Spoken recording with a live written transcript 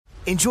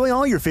Enjoy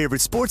all your favorite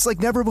sports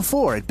like never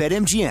before at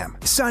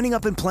BetMGM. Signing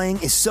up and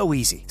playing is so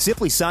easy.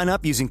 Simply sign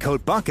up using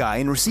code Buckeye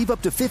and receive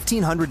up to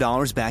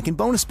 $1,500 back in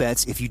bonus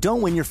bets if you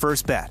don't win your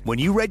first bet. When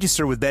you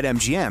register with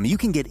BetMGM, you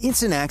can get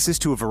instant access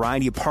to a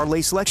variety of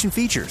parlay selection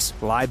features,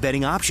 live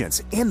betting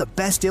options, and the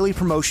best daily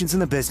promotions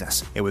in the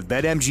business. And with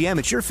BetMGM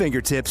at your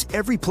fingertips,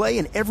 every play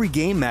and every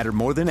game matter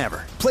more than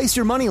ever. Place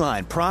your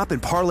moneyline, prop,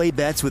 and parlay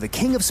bets with the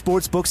king of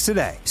sportsbooks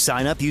today.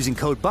 Sign up using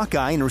code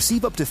Buckeye and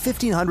receive up to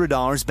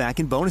 $1,500 back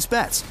in bonus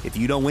bets if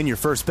you don't win your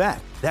first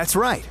bet. That's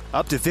right,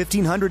 up to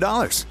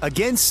 $1,500.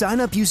 Again, sign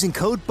up using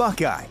code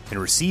Buckeye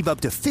and receive up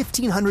to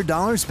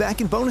 $1,500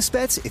 back in bonus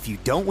bets if you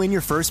don't win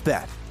your first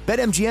bet.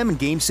 BetMGM and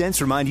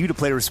GameSense remind you to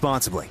play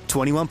responsibly.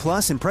 21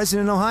 plus and present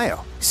in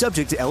Ohio.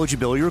 Subject to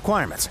eligibility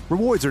requirements.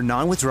 Rewards are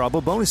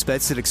non-withdrawable bonus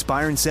bets that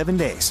expire in 7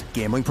 days.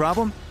 Gambling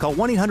problem? Call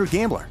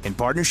 1-800-GAMBLER in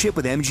partnership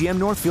with MGM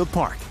Northfield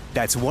Park.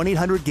 That's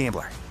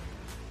 1-800-GAMBLER.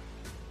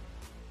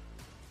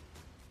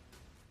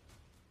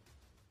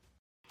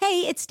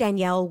 Hey, it's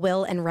Danielle,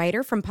 Will, and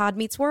Ryder from Pod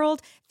Meets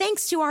World.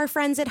 Thanks to our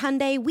friends at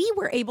Hyundai, we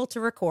were able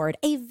to record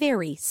a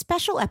very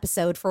special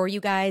episode for you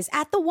guys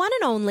at the one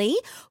and only,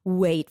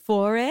 wait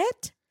for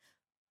it,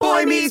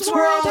 Boy Meets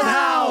World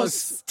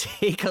House!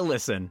 Take a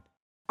listen.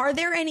 Are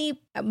there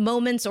any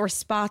moments or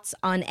spots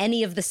on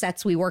any of the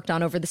sets we worked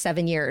on over the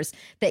 7 years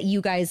that you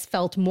guys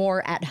felt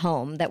more at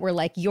home, that were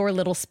like your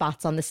little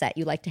spots on the set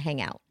you like to hang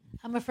out?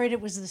 I'm afraid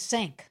it was the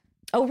sink.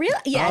 Oh,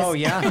 really? Yes. Oh,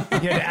 yeah. You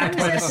had to act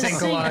by the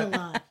sink a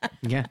lot.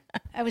 Yeah.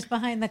 I was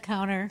behind the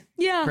counter.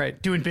 Yeah.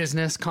 Right. Doing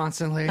business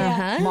constantly.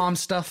 Uh-huh. Mom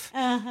stuff.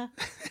 And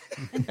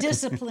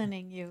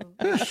disciplining you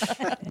in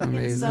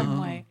Amazing.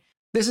 some way.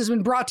 This has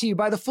been brought to you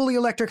by the fully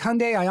electric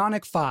Hyundai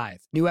Ioniq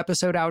 5. New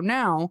episode out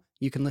now.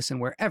 You can listen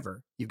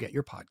wherever you get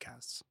your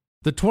podcasts.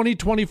 The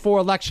 2024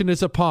 election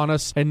is upon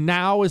us, and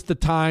now is the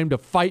time to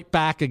fight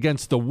back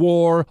against the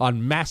war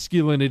on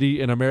masculinity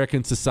in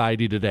American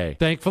society today.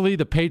 Thankfully,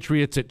 the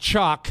patriots at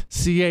CHOQ,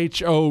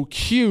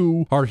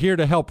 C-H-O-Q, are here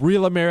to help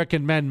real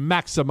American men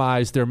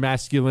maximize their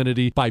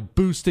masculinity by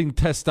boosting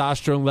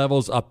testosterone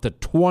levels up to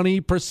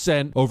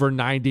 20% over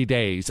 90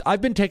 days.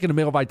 I've been taking a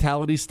male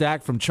vitality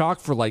stack from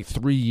CHOQ for like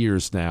 3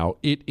 years now.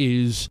 It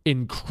is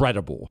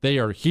incredible. They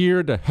are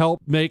here to help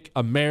make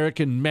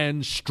American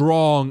men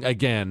strong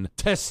again.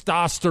 Testosterone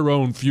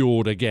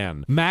fueled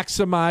again.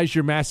 Maximize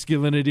your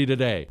masculinity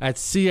today at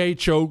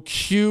CHOQ.com.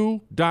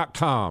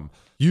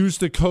 Use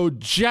the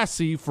code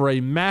Jesse for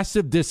a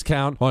massive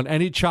discount on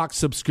any CHOQ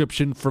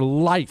subscription for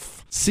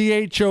life.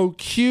 CHOQ.com,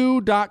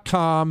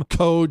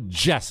 code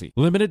Jesse.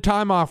 Limited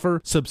time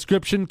offer.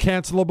 Subscription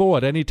cancelable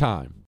at any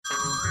time.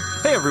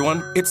 Hey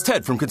everyone, it's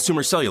Ted from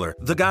Consumer Cellular,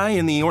 the guy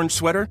in the orange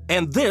sweater,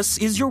 and this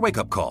is your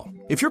wake-up call.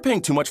 If you're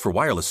paying too much for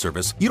wireless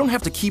service, you don't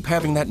have to keep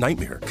having that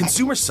nightmare.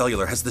 Consumer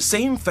Cellular has the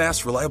same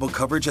fast, reliable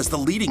coverage as the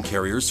leading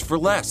carriers for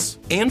less.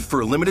 And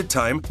for a limited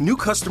time, new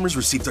customers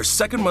receive their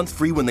second month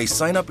free when they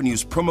sign up and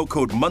use promo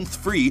code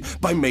MONTHFREE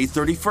by May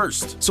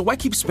 31st. So why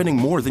keep spending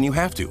more than you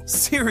have to?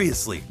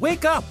 Seriously,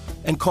 wake up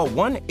and call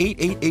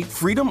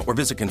 1-888-FREEDOM or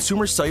visit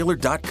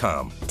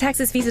consumercellular.com.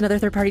 Taxes, fees, and other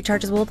third-party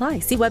charges will apply.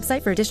 See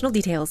website for additional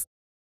details.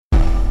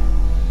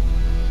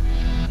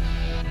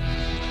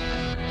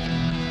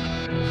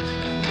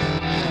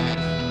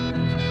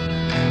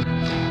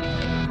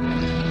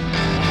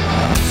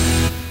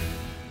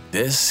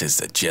 This is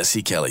the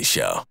Jesse Kelly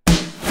Show.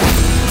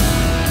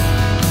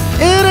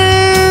 It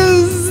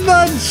is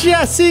the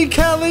Jesse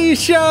Kelly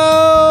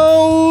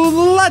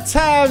Show. Let's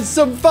have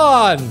some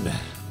fun.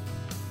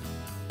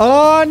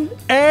 On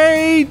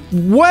a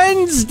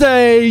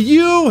Wednesday,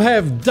 you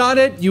have done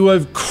it. You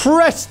have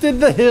crested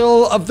the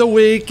hill of the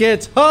week.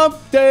 It's hump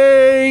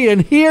day.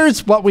 And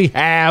here's what we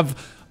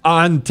have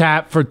on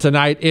tap for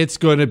tonight. It's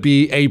going to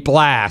be a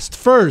blast.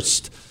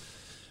 First,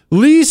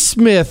 Lee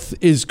Smith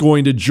is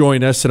going to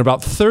join us in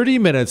about 30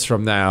 minutes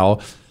from now.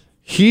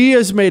 He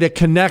has made a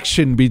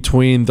connection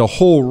between the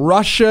whole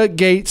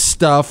Russiagate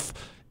stuff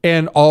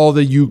and all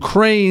the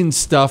Ukraine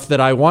stuff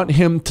that I want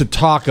him to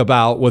talk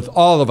about with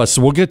all of us.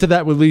 So we'll get to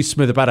that with Lee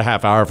Smith about a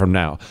half hour from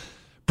now.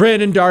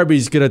 Brandon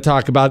Darby's going to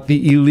talk about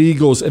the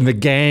illegals and the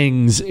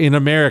gangs in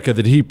America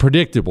that he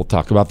predicted. We'll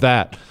talk about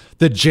that.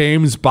 The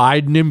James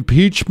Biden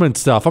impeachment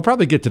stuff. I'll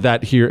probably get to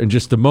that here in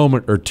just a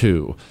moment or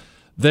two.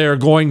 They're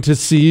going to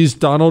seize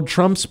Donald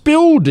Trump's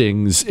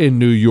buildings in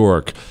New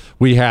York.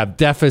 We have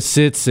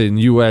deficits in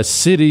U.S.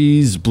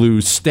 cities, blue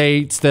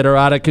states that are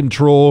out of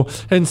control,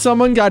 and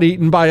someone got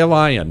eaten by a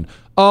lion.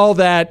 All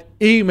that,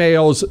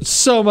 emails,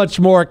 so much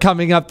more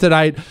coming up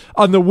tonight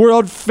on the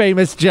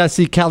world-famous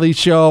Jesse Kelly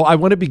Show. I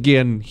want to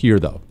begin here,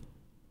 though.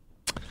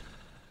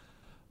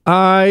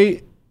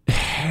 Let's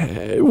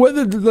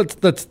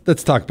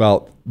talk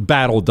about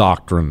battle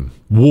doctrine,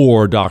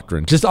 war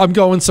doctrine. I'm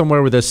going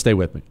somewhere with this. Stay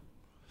with me.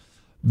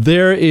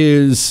 There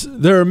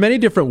are many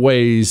different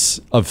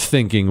ways of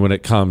thinking when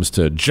it comes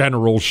to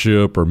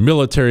generalship or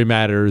military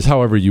matters,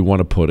 however you want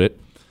to put it.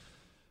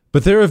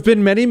 But there have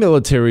been many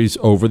militaries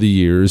over the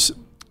years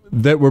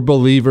that were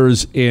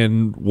believers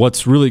in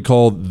what's really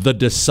called the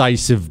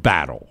decisive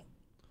battle.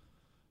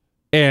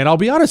 And I'll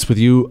be honest with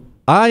you,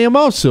 I am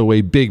also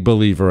a big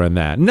believer in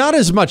that. Not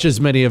as much as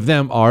many of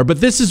them are,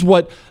 but this is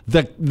what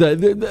to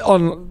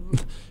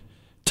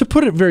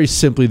put it very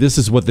simply, this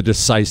is what the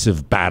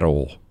decisive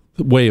battle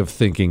way of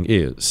thinking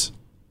is.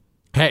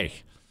 Hey,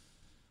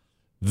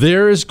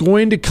 there is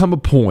going to come a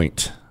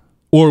point,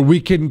 or we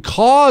can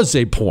cause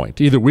a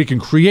point. Either we can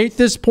create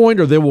this point,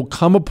 or there will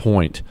come a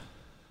point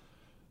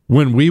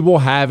when we will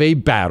have a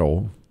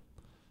battle,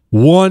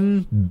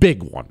 one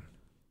big one,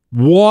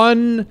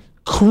 one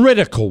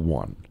critical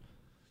one.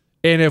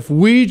 And if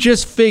we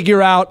just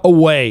figure out a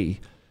way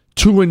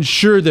to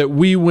ensure that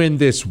we win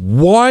this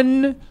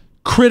one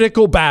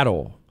critical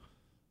battle,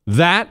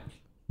 that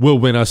will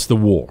win us the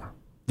war.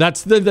 That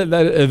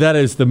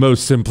is the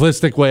most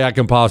simplistic way I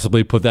can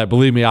possibly put that.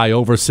 Believe me, I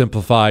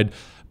oversimplified,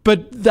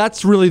 but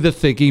that's really the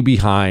thinking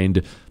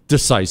behind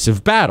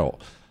decisive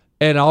battle.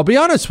 And I'll be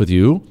honest with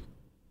you,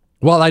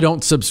 while I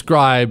don't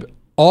subscribe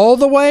all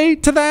the way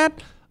to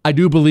that, I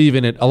do believe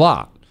in it a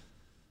lot.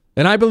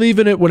 And I believe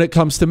in it when it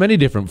comes to many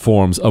different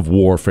forms of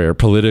warfare,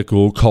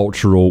 political,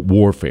 cultural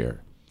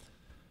warfare.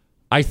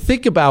 I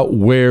think about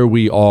where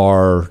we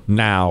are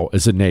now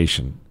as a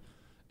nation.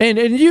 And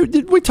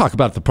we talk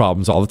about the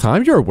problems all the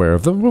time. You're aware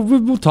of them.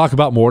 We'll talk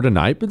about more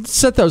tonight, but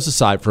set those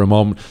aside for a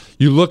moment.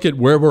 You look at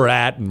where we're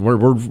at, and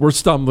we're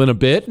stumbling a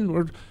bit,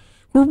 and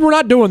we're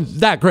not doing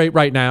that great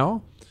right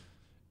now.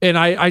 And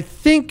I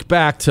think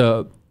back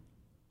to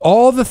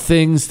all the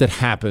things that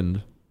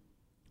happened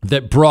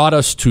that brought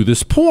us to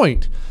this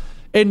point.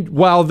 And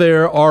while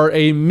there are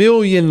a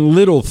million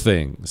little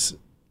things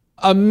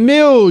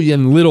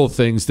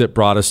that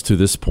brought us to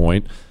this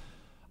point,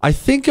 I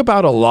think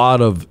about a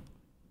lot of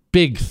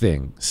big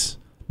things,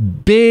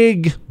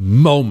 big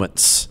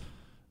moments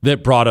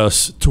that brought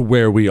us to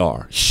where we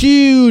are.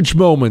 Huge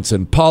moments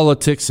in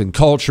politics and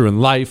culture and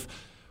life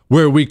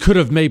where we could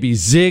have maybe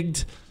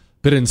zigged,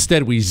 but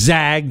instead we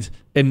zagged,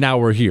 and now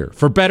we're here.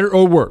 For better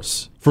or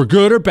worse, for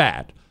good or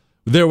bad,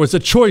 there was a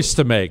choice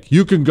to make.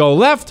 You can go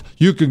left,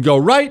 you can go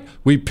right.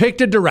 We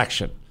picked a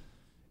direction.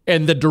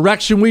 And the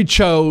direction we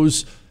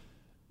chose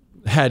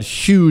had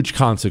huge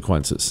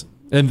consequences.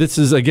 And this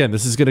is going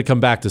to come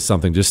back to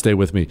something. Just stay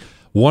with me.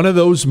 One of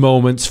those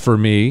moments for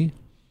me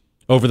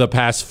over the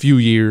past few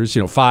years,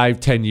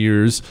 5-10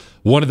 years,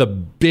 one of the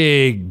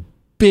big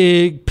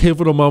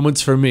pivotal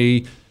moments for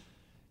me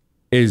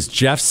is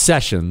Jeff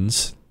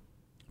Sessions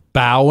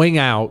bowing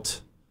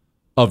out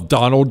of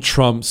Donald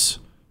Trump's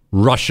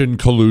Russian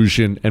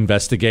collusion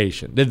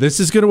investigation. This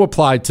is going to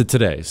apply to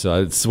today, so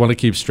I just want to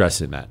keep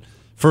stressing that.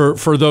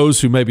 For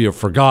those who maybe have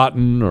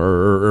forgotten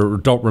or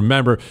don't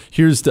remember,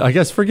 I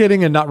guess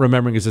forgetting and not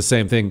remembering is the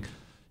same thing.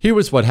 Here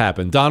was what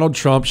happened. Donald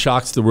Trump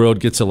shocks the world,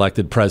 gets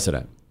elected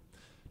president.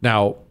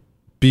 Now,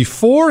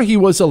 before he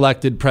was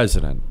elected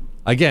president,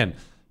 again,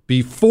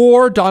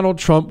 before Donald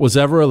Trump was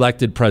ever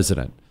elected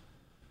president,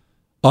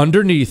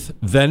 underneath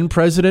then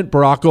President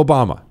Barack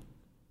Obama,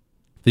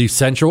 the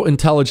Central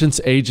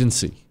Intelligence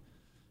Agency,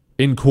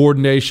 in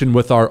coordination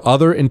with our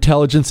other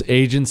intelligence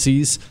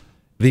agencies,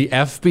 the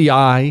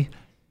FBI,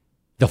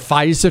 the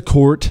FISA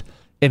court,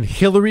 and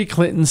Hillary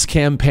Clinton's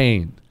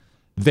campaign,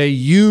 they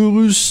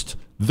used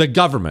the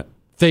government.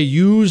 They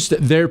used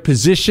their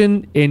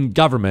position in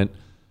government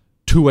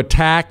to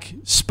attack,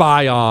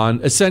 spy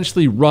on,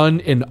 essentially run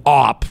an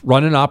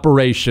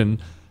operation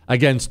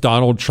against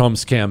Donald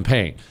Trump's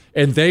campaign.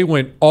 And they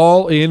went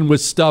all in with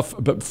stuff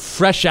but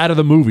fresh out of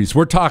the movies.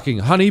 We're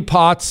talking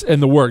honeypots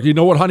and the work. You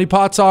know what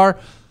honeypots are?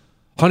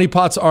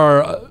 Honeypots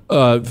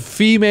are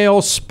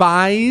female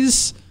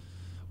spies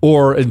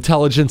or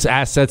intelligence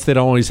assets. They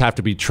don't always have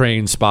to be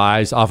trained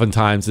spies.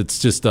 Oftentimes, it's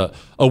just a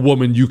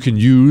woman you can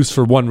use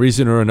for one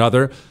reason or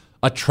another.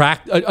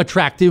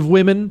 Attractive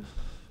women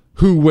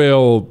who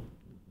will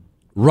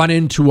run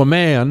into a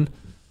man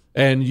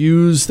and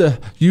use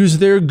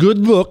their good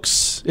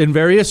looks in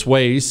various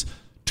ways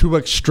to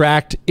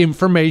extract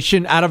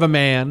information out of a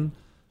man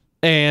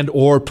and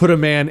or put a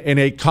man in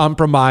a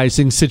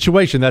compromising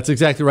situation. That's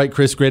exactly right,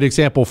 Chris. Great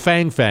example.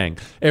 Fang.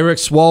 Eric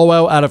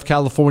Swalwell out of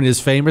California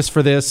is famous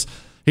for this.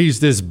 He's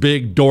this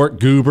big dork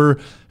goober,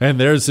 and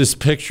there's this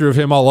picture of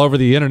him all over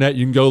the internet.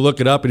 You can go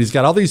look it up, and he's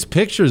got all these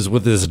pictures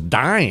with this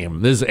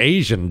dime, this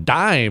Asian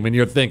dime, and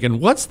you're thinking,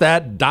 what's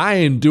that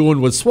dime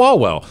doing with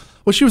Swalwell?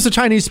 Well, she was a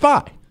Chinese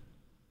spy.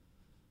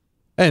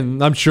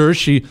 And I'm sure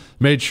she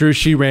made sure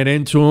she ran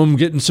into him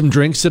getting some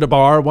drinks at a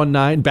bar one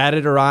night and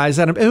batted her eyes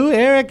at him. Oh,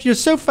 Eric, you're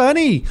so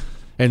funny.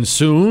 And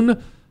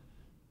soon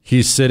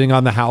he's sitting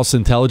on the House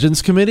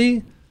Intelligence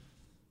Committee.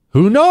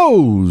 Who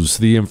knows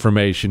the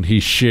information he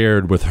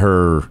shared with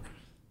her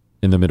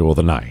in the middle of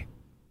the night?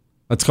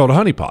 That's called a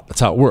honeypot. That's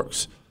how it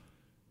works.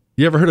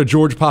 You ever heard of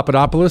George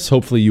Papadopoulos?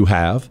 Hopefully you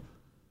have.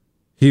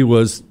 He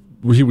was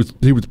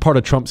part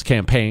of Trump's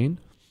campaign.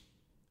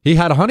 He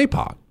had a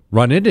honeypot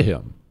run into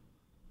him.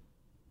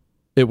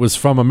 It was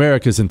from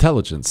America's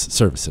intelligence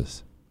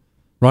services.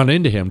 Run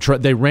into him.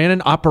 They ran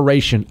an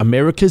operation.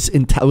 America's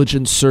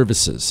intelligence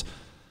services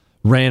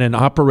ran an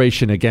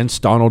operation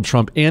against Donald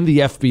Trump and the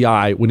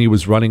FBI when he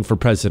was running for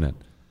president.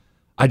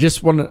 I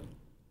want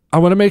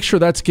to make sure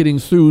that's getting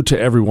through to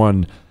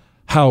everyone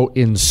how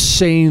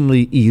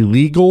insanely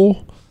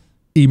illegal,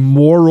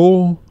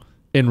 immoral,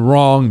 and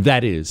wrong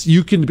that is.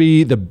 You can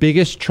be the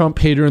biggest Trump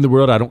hater in the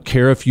world. I don't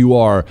care if you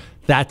are.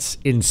 That's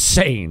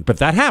insane. But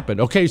that happened.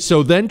 Okay,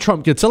 so then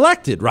Trump gets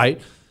elected, right?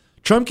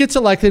 Trump gets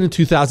elected in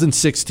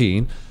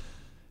 2016.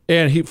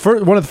 And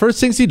one of the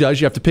first things he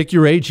does, you have to pick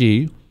your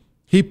AG.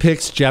 He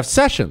picks Jeff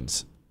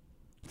Sessions,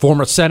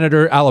 former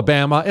senator,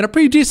 Alabama, and a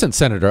pretty decent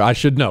senator, I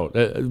should note,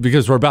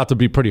 because we're about to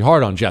be pretty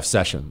hard on Jeff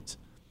Sessions.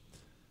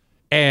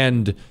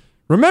 And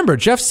remember,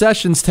 Jeff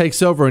Sessions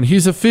takes over, and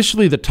he's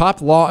officially the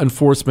top law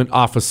enforcement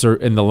officer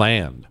in the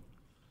land.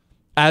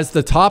 As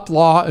the top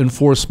law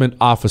enforcement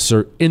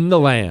officer in the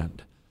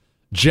land,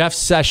 Jeff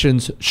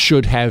Sessions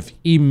should have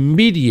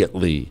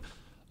immediately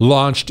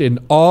launched an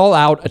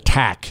all-out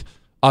attack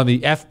on the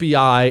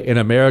FBI and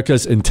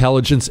America's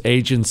intelligence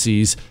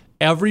agencies.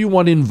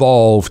 Everyone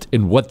involved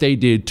in what they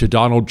did to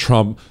Donald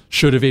Trump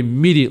should have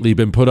immediately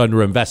been put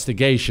under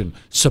investigation,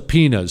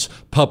 subpoenas,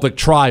 public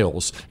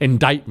trials,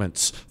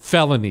 indictments,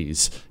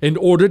 felonies. In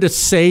order to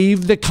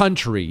save the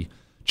country,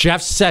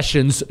 Jeff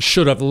Sessions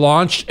should have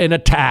launched an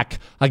attack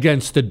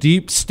against the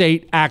deep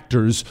state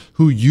actors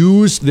who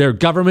used their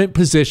government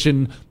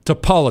position to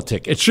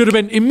politic. It should have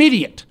been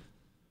immediate.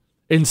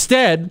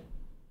 Instead,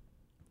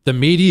 the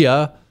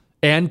media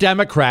and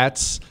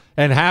Democrats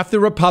and half the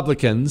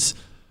Republicans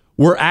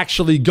were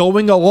actually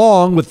going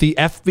along with the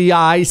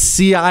FBI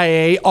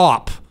CIA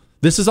op.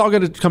 This is all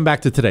going to come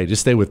back to today.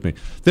 Just stay with me.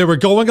 They were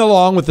going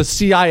along with the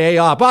CIA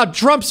op.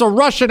 Trump's a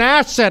Russian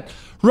asset,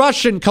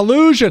 Russian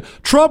collusion.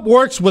 Trump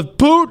works with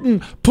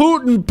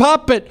Putin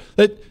puppet.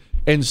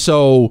 And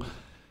so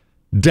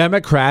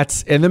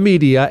Democrats and the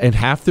media and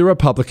half the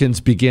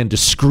Republicans began to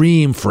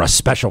scream for a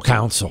special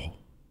counsel.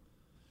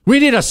 We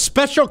need a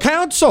special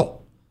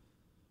counsel.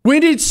 We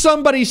need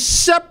somebody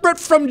separate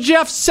from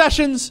Jeff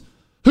Sessions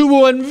who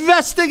will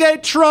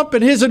investigate Trump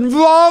and his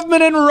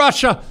involvement in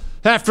Russia.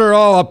 After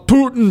all, a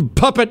Putin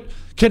puppet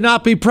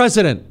cannot be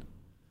president.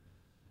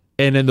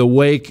 And in the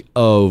wake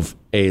of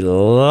a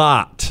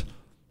lot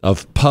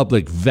of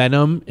public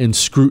venom and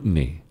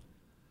scrutiny,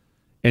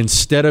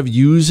 instead of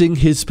using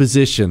his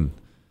position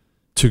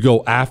to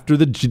go after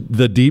the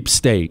deep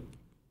state,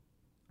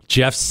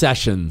 Jeff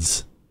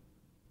Sessions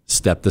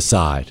stepped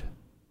aside.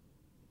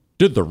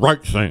 Did the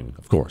right thing,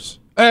 of course.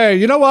 Hey,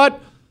 you know what?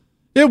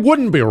 It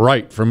wouldn't be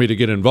right for me to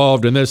get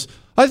involved in this.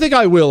 I think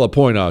I will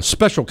appoint a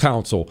special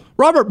counsel.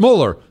 Robert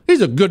Mueller,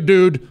 he's a good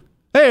dude.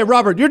 Hey,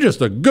 Robert, you're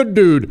just a good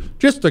dude.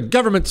 Just a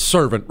government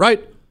servant,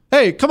 right?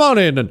 Hey, come on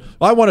in, and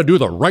I want to do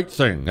the right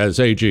thing as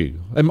AG.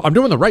 I'm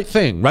doing the right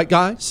thing, right,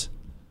 guys?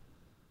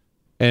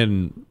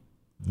 And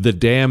the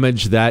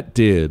damage that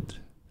did,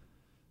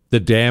 the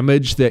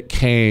damage that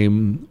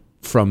came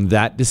from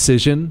that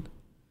decision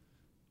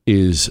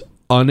is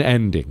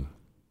unending.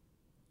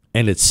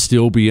 And it's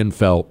still being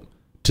felt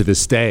to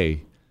this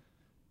day.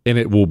 And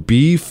it will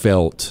be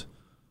felt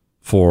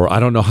for I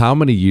don't know how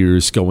many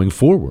years going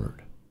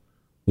forward.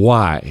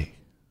 Why?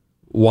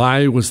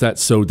 Why was that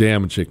so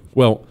damaging?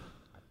 Well,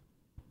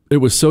 it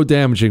was so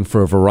damaging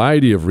for a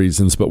variety of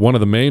reasons, but one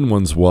of the main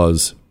ones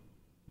was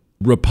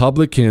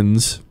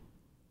Republicans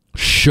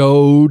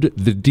showed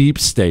the deep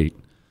state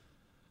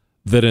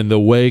that in the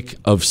wake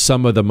of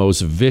some of the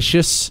most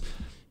vicious,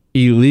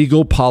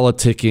 illegal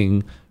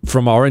politicking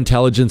from our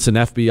intelligence and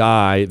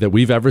FBI that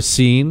we've ever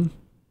seen,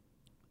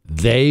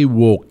 they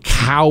will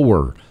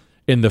cower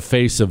in the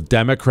face of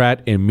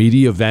Democrat and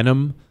media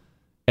venom,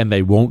 and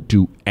they won't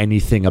do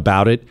anything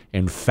about it.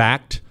 In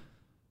fact,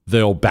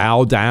 they'll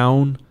bow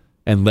down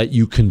and let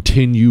you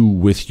continue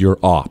with your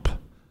op.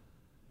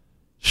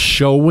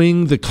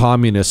 Showing the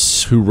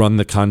communists who run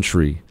the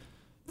country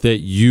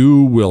that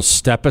you will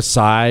step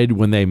aside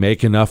when they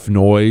make enough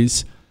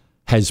noise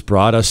has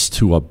brought us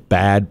to a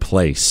bad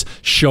place.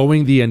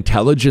 Showing the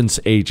intelligence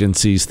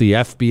agencies, the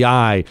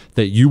FBI,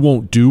 that you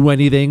won't do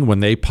anything when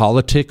they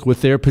politic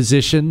with their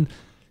position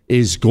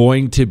is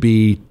going to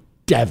be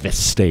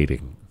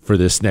devastating for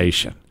this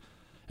nation.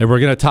 And we're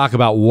going to talk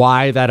about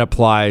why that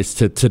applies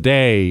to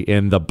today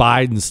in the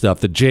Biden stuff,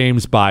 the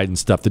James Biden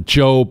stuff, the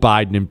Joe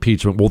Biden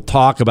impeachment. We'll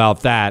talk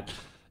about that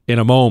in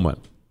a moment.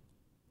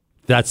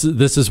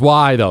 This is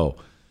why, though.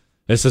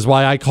 This is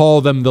why I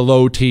call them the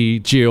low T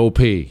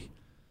GOP.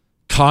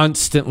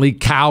 Constantly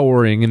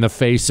cowering in the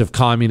face of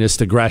communist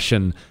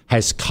aggression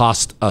has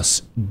cost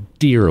us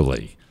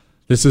dearly.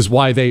 This is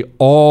why they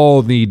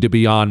all need to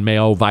be on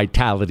male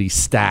vitality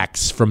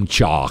stacks from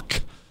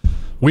Chalk.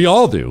 We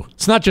all do.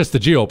 It's not just the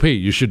GOP,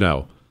 you should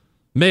know.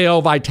 Male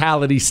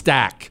vitality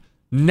stack,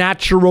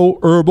 natural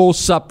herbal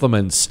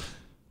supplements,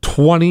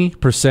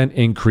 20%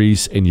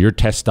 increase in your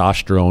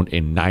testosterone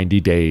in 90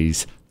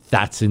 days.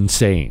 That's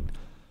insane.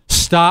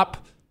 Stop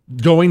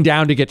going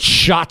down to get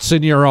shots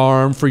in your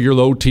arm for your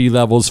low T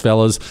levels,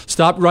 fellas.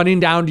 Stop running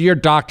down to your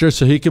doctor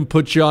so he can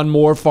put you on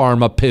more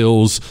pharma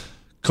pills.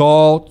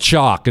 Call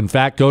Chalk. In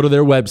fact, go to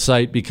their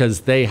website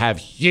because they have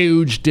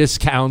huge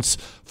discounts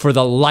for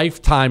the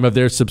lifetime of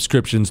their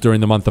subscriptions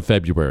during the month of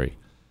February.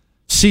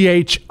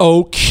 CHOQ.com,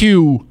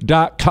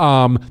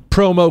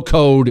 promo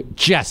code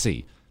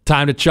Jesse.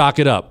 Time to chalk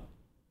it up.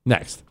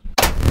 Next.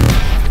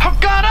 I've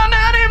got an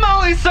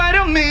animal inside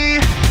of me.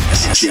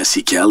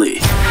 Jesse Kelly.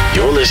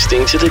 You're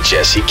listening to The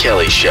Jesse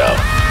Kelly Show.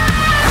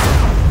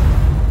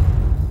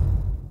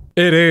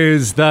 It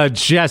is the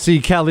Jesse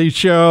Kelly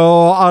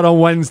Show on a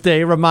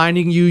Wednesday,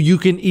 reminding you you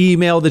can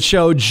email the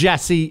show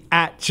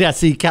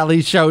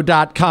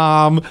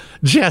jesse@jessekellyshow.com,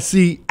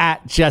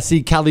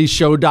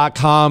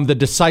 jesse@jessekellyshow.com. The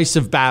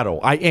decisive battle.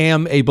 I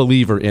am a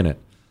believer in it.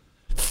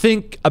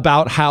 Think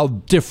about how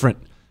different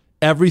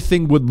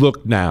everything would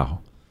look now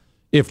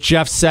if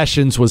Jeff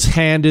Sessions was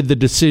handed the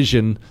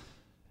decision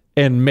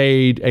and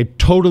made a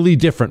totally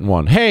different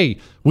one. Hey,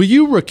 will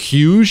you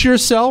recuse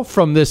yourself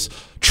from this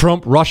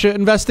Trump-Russia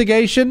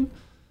investigation?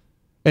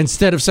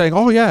 Instead of saying,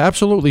 oh, yeah,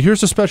 absolutely.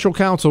 Here's a special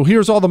counsel.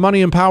 Here's all the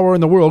money and power in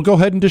the world. Go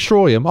ahead and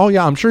destroy him. Oh,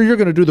 yeah, I'm sure you're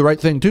going to do the right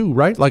thing too,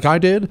 right? Like I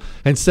did.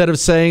 Instead of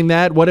saying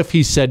that, what if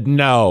he said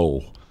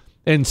no?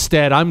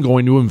 Instead, I'm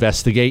going to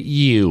investigate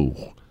you.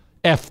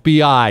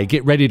 FBI,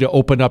 get ready to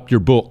open up your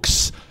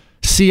books.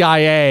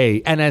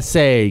 CIA,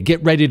 NSA,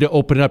 get ready to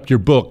open up your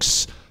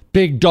books.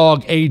 Big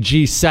dog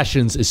AG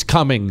Sessions is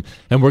coming,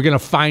 and we're going to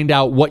find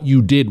out what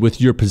you did with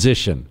your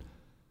position.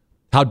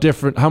 How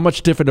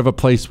much different of a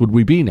place would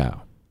we be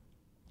now?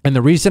 And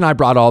the reason I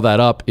brought all that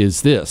up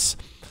is this.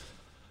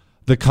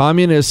 The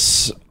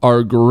communists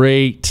are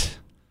great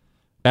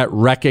at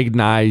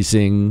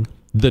recognizing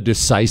the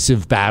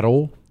decisive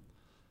battle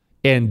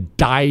and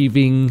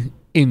diving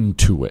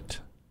into it,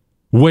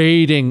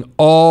 wading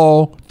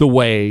all the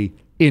way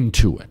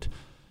into it.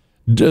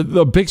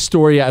 The big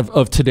story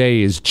of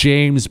today is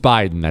James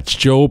Biden. That's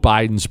Joe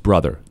Biden's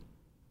brother.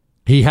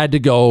 He had to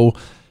go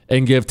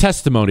and give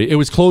testimony. It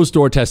was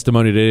closed-door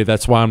testimony today.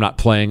 That's why I'm not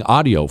playing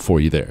audio for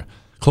you there.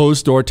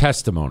 Closed-door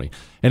testimony.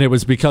 And it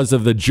was because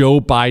of the Joe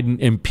Biden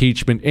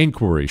impeachment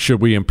inquiry.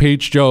 Should we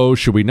impeach Joe?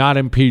 Should we not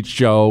impeach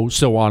Joe?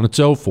 So on and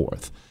so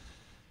forth.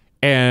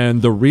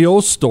 And the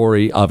real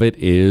story of it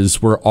is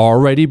we're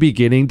already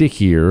beginning to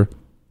hear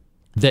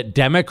that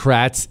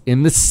Democrats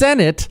in the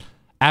Senate,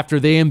 after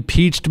they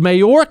impeached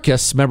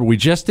Mayorkas, remember we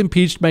just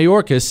impeached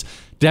Mayorkas,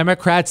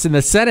 Democrats in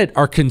the Senate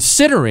are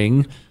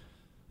considering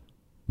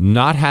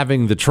not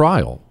having the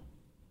trial.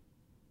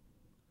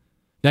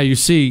 Now you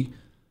see,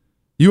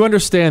 you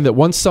understand that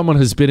once someone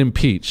has been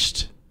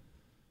impeached,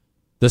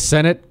 the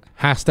Senate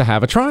has to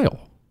have a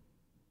trial.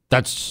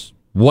 That's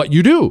what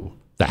you do.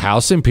 The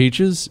House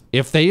impeaches.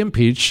 If they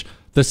impeach,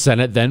 the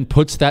Senate then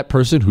puts that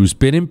person who's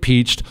been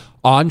impeached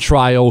on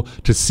trial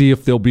to see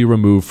if they'll be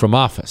removed from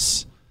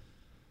office.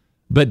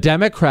 But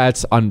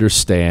Democrats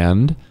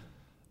understand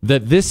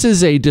that this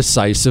is a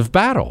decisive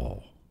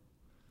battle.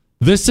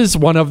 This is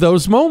one of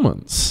those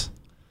moments.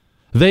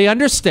 They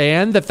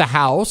understand that the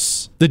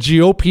House, the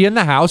GOP in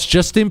the House,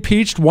 just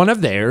impeached one of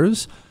their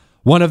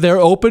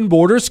open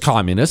borders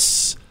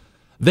communists.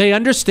 They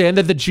understand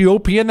that the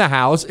GOP in the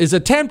House is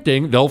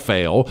attempting, they'll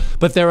fail,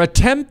 but they're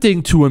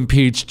attempting to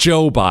impeach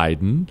Joe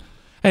Biden.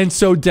 And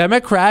so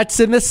Democrats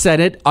in the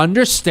Senate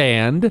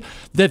understand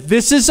that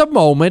this is a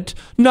moment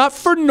not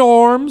for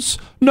norms,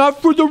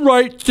 not for the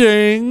right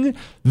thing.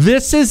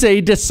 This is a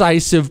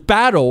decisive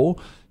battle.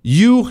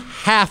 You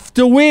have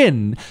to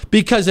win,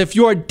 because if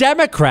you're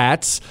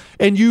Democrats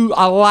and you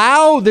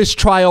allow this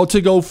trial to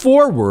go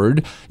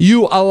forward,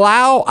 you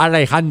allow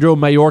Alejandro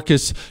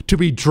Mayorkas to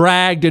be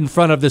dragged in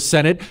front of the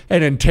Senate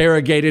and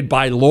interrogated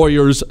by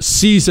lawyers,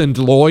 seasoned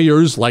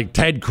lawyers like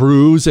Ted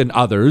Cruz and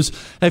others.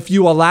 If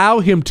you allow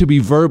him to be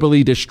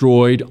verbally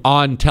destroyed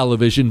on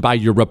television by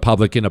your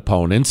Republican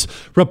opponents,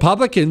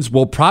 Republicans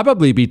will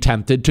probably be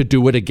tempted to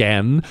do it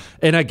again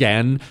and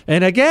again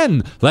and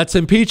again. Let's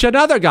impeach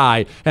another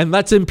guy, and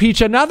let's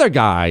impeach another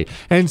guy.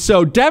 And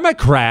so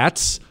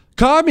Democrats,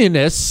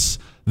 communists,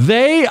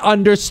 they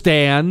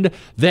understand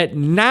that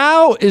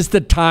now is the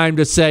time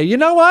to say, you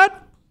know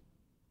what?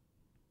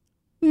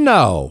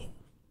 No.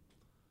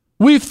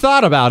 We've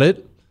thought about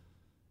it,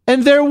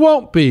 and there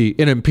won't be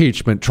an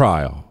impeachment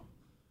trial.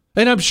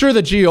 And I'm sure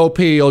the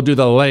GOP will do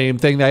the lame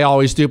thing they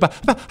always do, but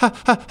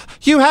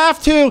you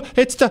have to.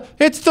 It's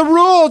the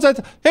rules.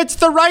 It's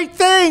the right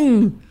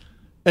thing.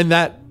 And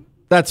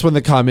that's when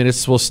the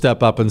communists will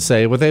step up and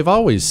say what they've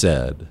always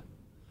said.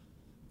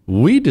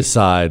 We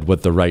decide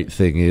what the right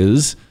thing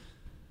is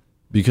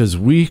because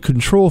we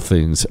control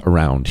things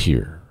around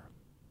here.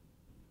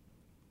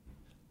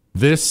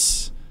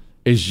 This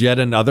is yet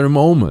another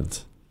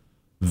moment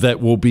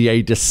that will be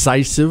a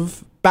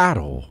decisive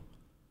battle.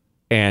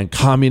 And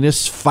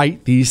communists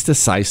fight these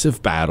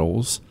decisive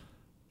battles,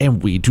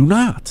 and we do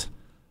not.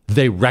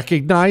 They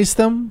recognize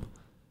them,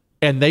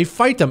 and they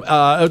fight them.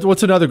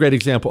 What's another great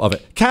example of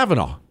it?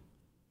 Kavanaugh.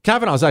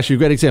 Kavanaugh is actually a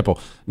great example.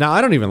 Now, I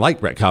don't even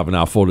like Brett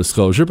Kavanaugh, full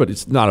disclosure, but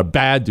it's not a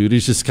bad dude.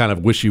 He's just kind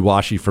of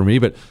wishy-washy for me.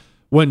 But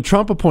when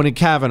Trump appointed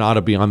Kavanaugh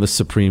to be on the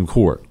Supreme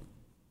Court,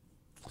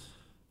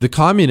 the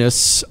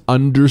communists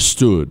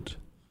understood.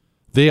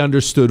 They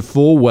understood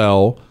full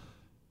well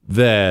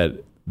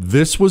that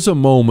this was a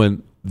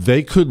moment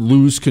they could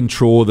lose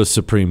control of the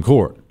Supreme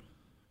Court.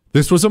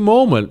 This was a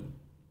moment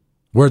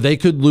where they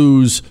could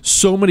lose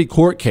so many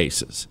court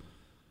cases.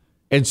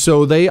 And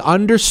so they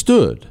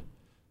understood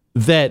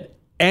that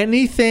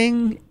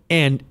anything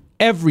and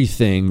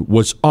everything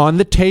was on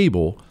the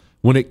table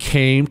when it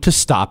came to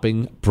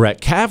stopping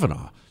Brett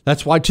Kavanaugh.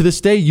 That's why to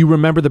this day you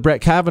remember the Brett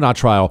Kavanaugh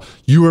trial.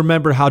 You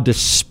remember how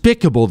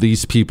despicable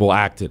these people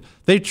acted.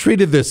 They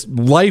treated this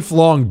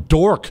lifelong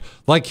dork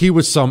like he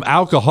was some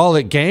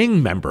alcoholic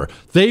gang member.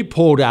 They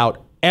pulled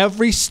out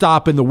every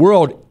stop in the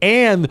world,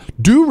 and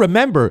do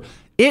remember,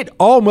 it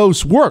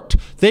almost worked.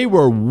 They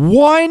were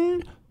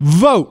one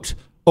vote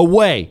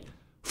away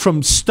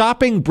from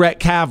stopping Brett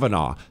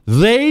Kavanaugh.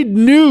 They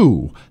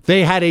knew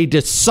they had a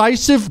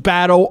decisive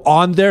battle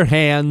on their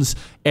hands,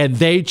 and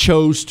they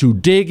chose to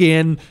dig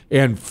in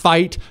and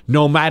fight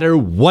no matter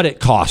what it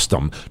cost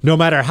them, no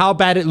matter how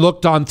bad it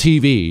looked on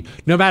TV,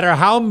 no matter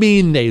how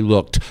mean they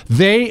looked.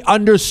 They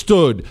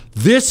understood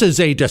this is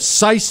a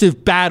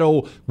decisive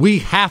battle. We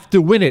have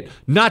to win it,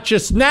 not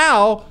just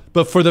now,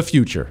 but for the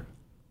future.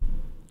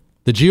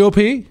 The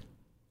GOP?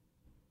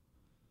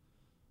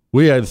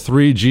 We had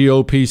 3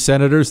 GOP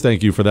senators,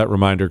 thank you for that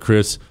reminder,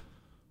 Chris,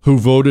 who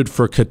voted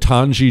for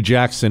Ketanji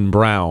Jackson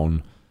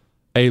Brown,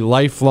 a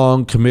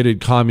lifelong committed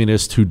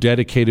communist who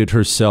dedicated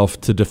herself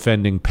to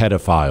defending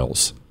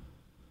pedophiles.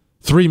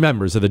 3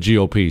 members of the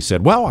GOP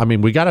said, well, I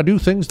mean, we got to do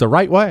things the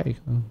right way.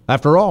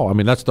 After all, I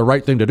mean, that's the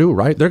right thing to do,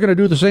 right? They're going to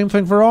do the same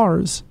thing for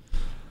ours.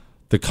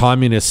 The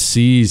communist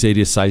sees a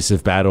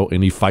decisive battle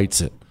and he fights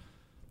it.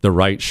 The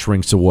right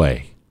shrinks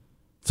away.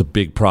 It's a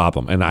big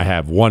problem. And I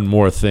have one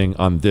more thing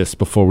on this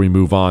before we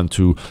move on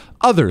to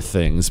other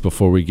things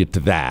before we get to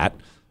that.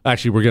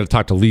 Actually, we're going to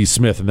talk to Lee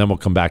Smith, and then we'll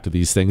come back to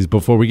these things.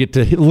 Before we get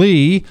to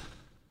Lee,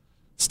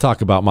 let's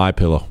talk about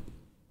MyPillow.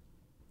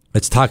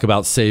 Let's talk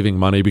about saving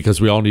money, because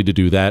we all need to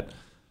do that.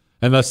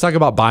 And let's talk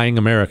about buying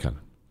American.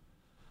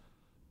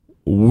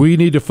 We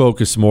need to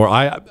focus more.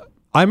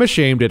 I'm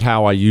ashamed at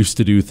how I used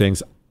to do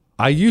things.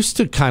 I used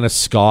to kind of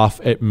scoff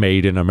at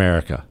Made in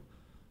America.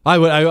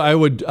 I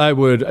would,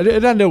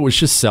 and I know it was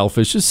just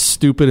selfish, just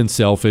stupid and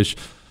selfish.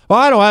 Well,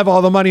 I don't have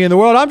all the money in the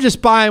world. I'm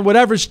just buying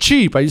whatever's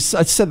cheap. I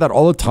said that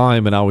all the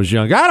time when I was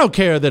young. I don't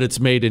care that it's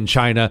made in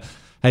China.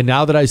 And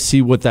now that I see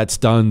what that's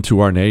done to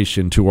our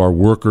nation, to our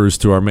workers,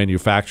 to our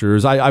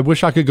manufacturers, I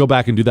wish I could go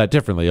back and do that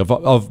differently.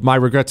 Of my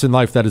regrets in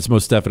life, that is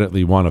most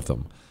definitely one of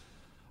them.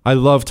 I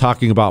love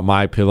talking about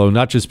MyPillow,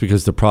 not just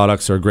because the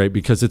products are great,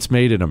 because it's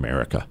made in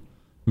America,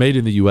 made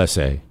in the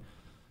USA.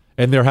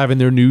 And they're having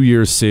their New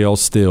Year's sale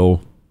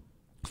still.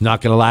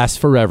 Not going to last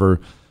forever.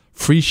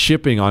 Free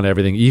shipping on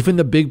everything, even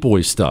the big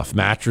boy stuff,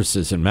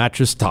 mattresses and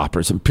mattress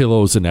toppers and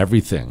pillows and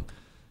everything.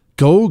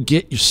 Go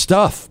get your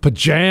stuff,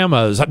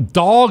 pajamas,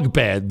 dog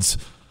beds.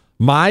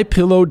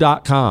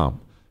 MyPillow.com.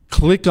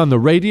 Click on the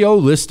radio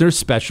listener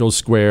special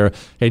square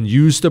and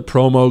use the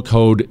promo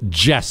code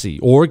Jesse,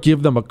 or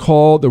give them a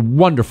call. They're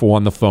wonderful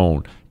on the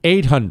phone.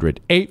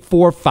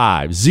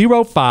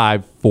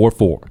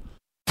 800-845-0544.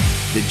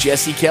 The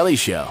Jesse Kelly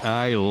Show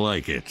I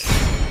like it.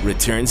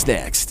 returns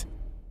next.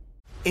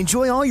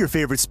 Enjoy all your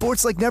favorite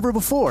sports like never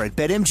before at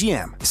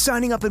BetMGM.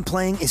 Signing up and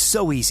playing is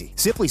so easy.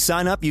 Simply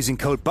sign up using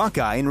code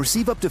Buckeye and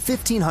receive up to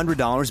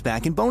 $1,500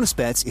 back in bonus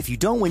bets if you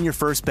don't win your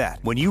first bet.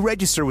 When you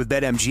register with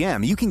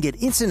BetMGM, you can get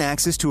instant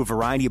access to a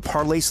variety of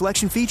parlay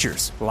selection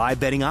features, live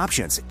betting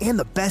options, and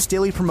the best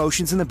daily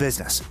promotions in the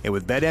business. And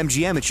with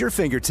BetMGM at your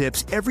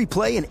fingertips, every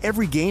play and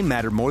every game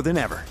matter more than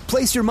ever.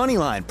 Place your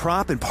moneyline,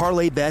 prop, and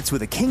parlay bets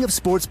with the king of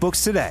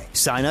sportsbooks today.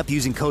 Sign up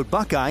using code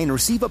Buckeye and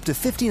receive up to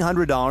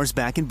 $1,500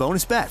 back in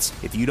bonus bets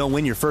if you don't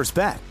win your first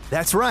bet.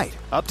 That's right,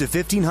 up to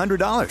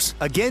 $1,500.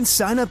 Again,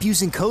 sign up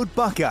using code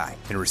Buckeye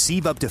and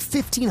receive up to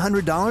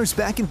 $1,500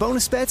 back in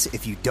bonus bets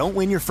if you don't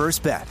win your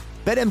first bet.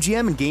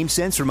 BetMGM and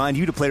GameSense remind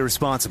you to play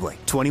responsibly.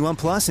 21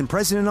 plus and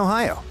present in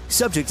Ohio.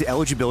 Subject to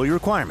eligibility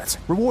requirements.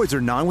 Rewards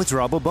are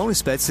non-withdrawable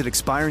bonus bets that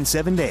expire in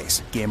 7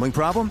 days. Gambling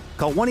problem?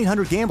 Call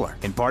 1-800-GAMBLER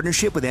in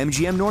partnership with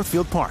MGM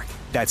Northfield Park.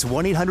 That's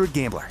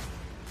 1-800-GAMBLER.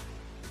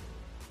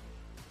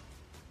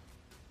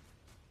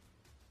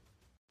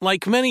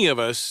 Like many of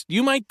us,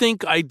 you might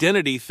think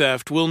identity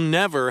theft will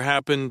never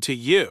happen to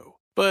you.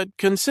 But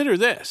consider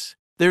this.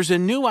 There's a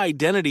new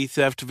identity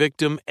theft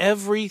victim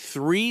every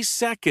 3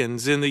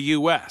 seconds in the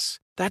U.S.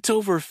 That's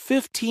over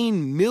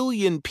 15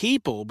 million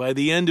people by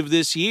the end of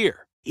this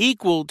year,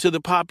 equal to the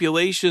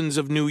populations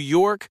of New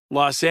York,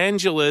 Los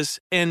Angeles,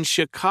 and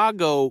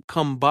Chicago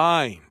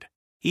combined.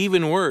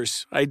 Even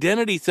worse,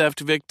 identity theft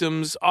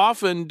victims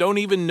often don't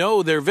even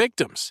know they're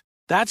victims.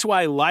 That's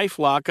why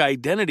LifeLock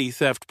Identity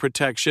Theft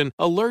Protection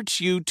alerts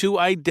you to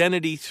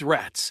identity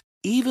threats,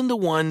 even the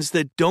ones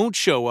that don't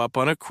show up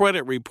on a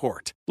credit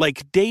report,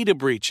 like data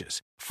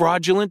breaches,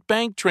 fraudulent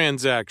bank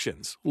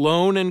transactions,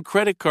 loan and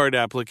credit card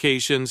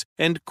applications,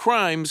 and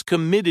crimes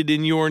committed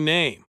in your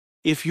name.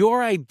 If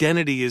your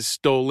identity is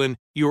stolen,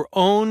 your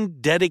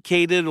own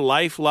dedicated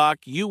LifeLock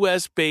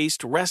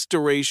U.S.-based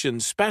restoration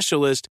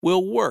specialist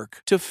will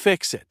work to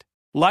fix it.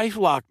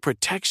 LifeLock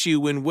protects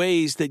you in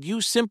ways that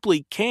you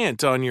simply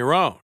can't on your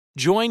own.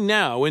 Join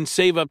now and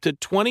save up to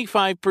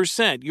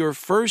 25% your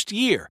first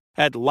year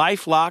at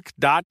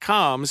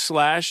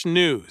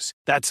LifeLock.com/news.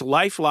 That's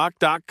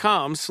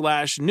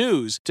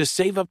LifeLock.com/news to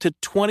save up to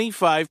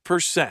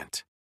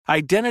 25%.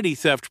 Identity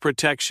theft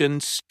protection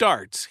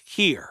starts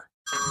here.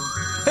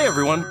 Hey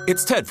everyone,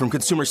 it's Ted from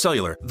Consumer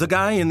Cellular, the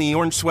guy in the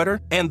orange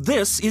sweater, and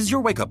this is your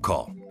wake-up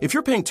call. If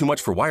you're paying too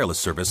much for wireless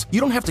service, you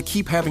don't have to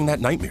keep having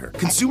that nightmare.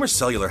 Consumer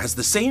Cellular has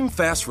the same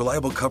fast,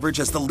 reliable coverage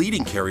as the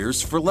leading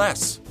carriers for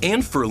less.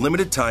 And for a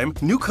limited time,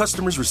 new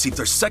customers receive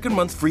their second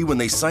month free when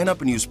they sign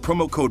up and use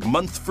promo code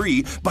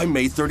MONTHFREE by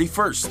May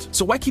 31st.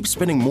 So why keep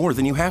spending more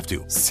than you have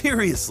to?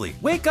 Seriously,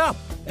 wake up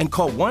and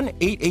call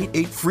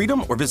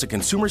 1-888-FREEDOM or visit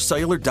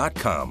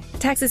consumercellular.com.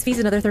 Taxes, fees,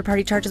 and other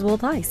third-party charges will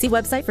apply. See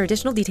website for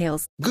additional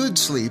details. Good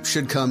sleep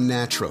should come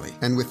naturally,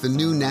 and with the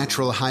new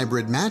Natural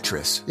Hybrid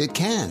mattress, it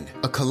can.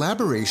 A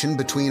collaboration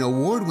between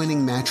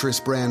award-winning mattress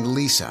brand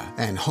Lisa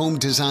and home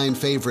design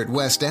favorite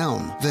West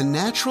Elm, the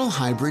Natural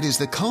Hybrid is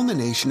the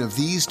culmination of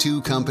these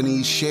two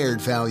companies'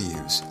 shared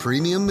values: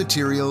 premium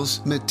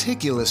materials,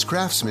 meticulous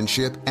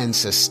craftsmanship, and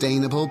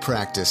sustainable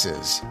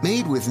practices.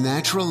 Made with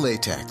natural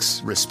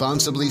latex,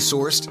 responsibly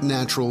sourced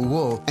natural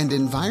wool, and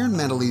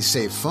environmentally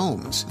safe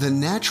foams, the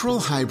Natural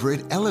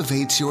Hybrid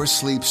elevates your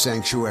sleep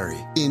sanctuary,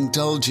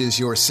 indulges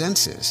your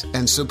senses,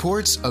 and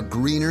supports a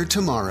greener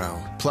tomorrow.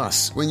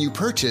 Plus, when you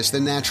purchase the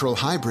Natural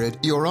Hybrid,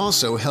 you're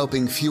also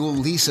helping fuel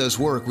Lisa's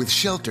work with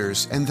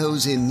shelters and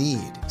those in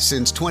need.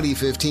 Since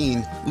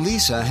 2015,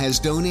 Lisa has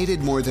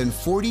donated more than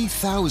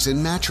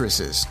 40,000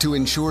 mattresses to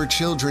ensure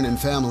children and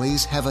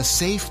families have a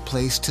safe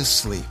place to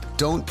sleep.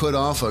 Don't put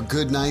off a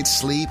good night's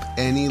sleep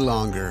any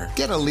longer.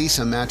 Get a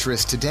Lisa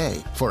mattress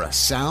today for a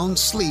sound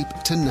sleep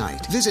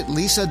tonight. Visit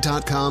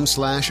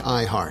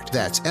lisa.com/iHeart.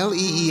 That's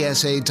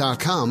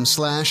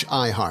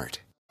LEESA.com/iHeart.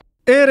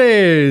 It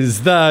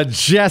is the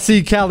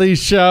Jesse Kelly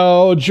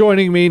Show.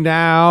 Joining me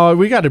now,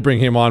 we got to bring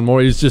him on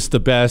more. He's just the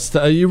best.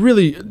 You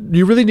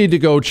really need to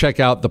go check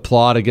out The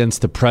Plot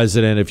Against the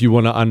President if you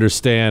want to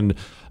understand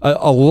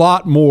a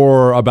lot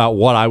more about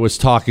what I was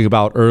talking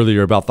about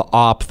earlier about the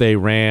op they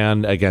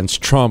ran against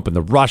Trump and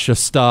the Russia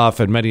stuff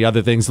and many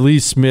other things. Lee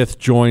Smith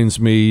joins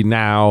me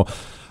now.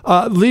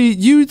 Lee,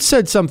 you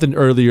said something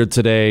earlier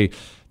today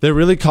that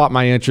really caught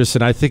my interest,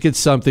 and I think it's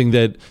something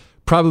that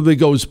probably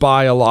goes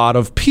by a lot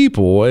of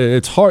people.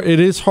 It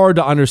is hard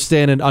to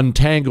understand and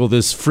untangle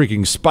this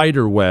freaking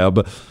spider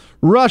web.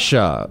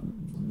 Russia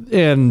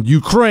and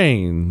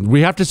Ukraine.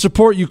 We have to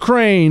support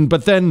Ukraine,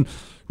 but then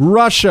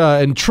Russia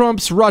and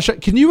Trump's Russia.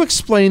 Can you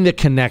explain the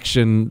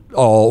connection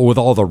with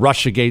all the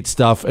Russiagate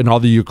stuff and all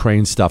the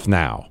Ukraine stuff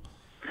now?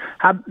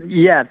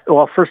 Yeah.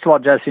 Well, first of all,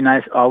 Jesse,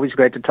 nice. Always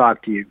great to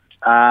talk to you.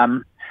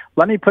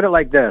 Let me put it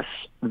like this.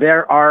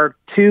 There are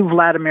two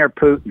Vladimir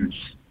Putins.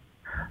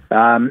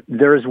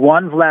 There is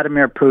one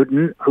Vladimir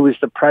Putin who is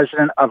the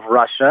president of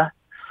Russia,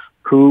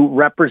 who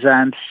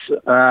represents,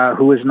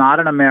 who is not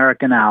an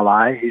American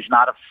ally. He's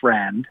not a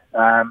friend.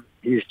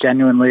 He's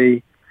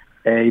genuinely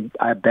a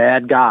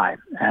bad guy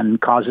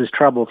and causes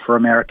trouble for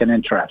American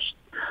interests.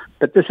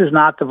 But this is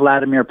not the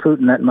Vladimir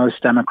Putin that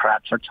most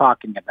Democrats are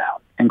talking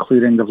about,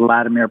 including the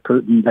Vladimir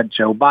Putin that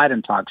Joe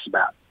Biden talks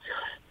about.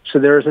 So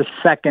there is a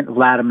second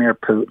Vladimir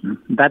Putin.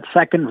 That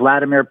second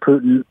Vladimir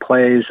Putin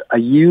plays a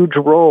huge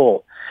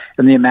role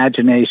in the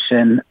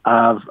imagination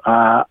of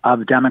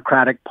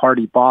Democratic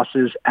Party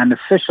bosses and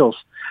officials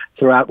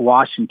throughout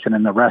Washington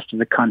and the rest of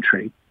the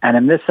country. And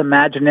in this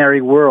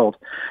imaginary world,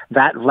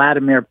 that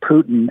Vladimir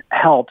Putin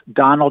helped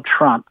Donald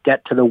Trump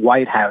get to the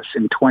White House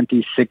in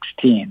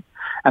 2016.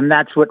 And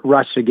that's what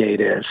Russiagate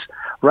is.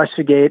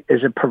 Russiagate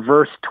is a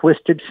perverse,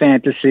 twisted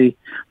fantasy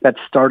that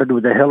started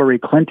with the Hillary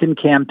Clinton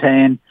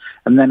campaign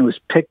and then was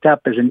picked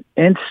up as an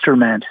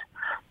instrument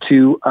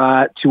to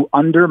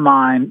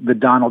undermine the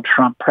Donald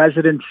Trump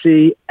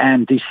presidency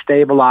and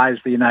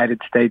destabilize the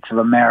United States of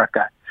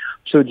America.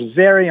 So it's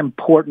very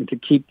important to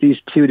keep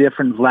these two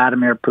different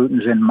Vladimir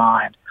Putins in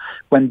mind.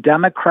 When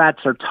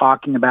Democrats are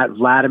talking about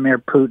Vladimir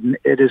Putin,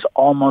 it is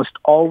almost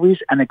always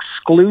and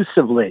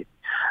exclusively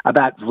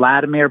about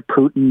Vladimir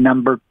Putin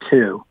number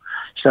two.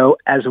 So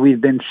as we've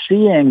been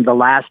seeing the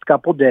last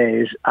couple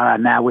days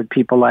now with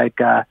people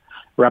like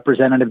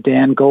Representative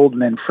Dan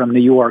Goldman from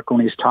New York,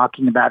 when he's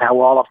talking about how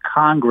all of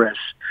Congress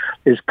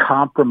is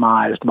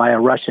compromised by a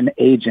Russian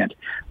agent.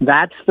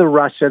 That's the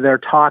Russia they're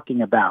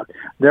talking about.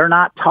 They're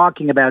not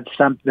talking about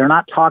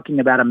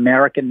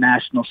American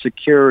national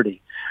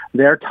security.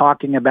 They're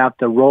talking about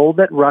the role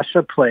that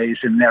Russia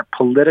plays in their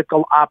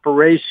political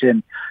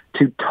operation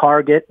to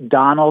target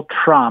Donald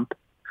Trump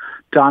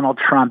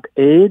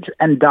aides,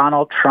 and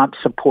Donald Trump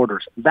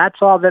supporters. That's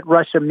all that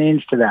Russia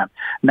means to them.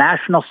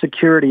 National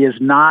security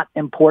is not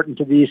important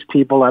to these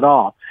people at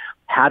all.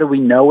 How do we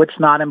know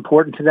it's not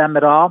important to them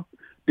at all?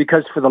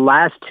 Because for the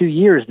last 2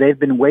 years, they've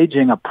been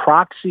waging a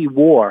proxy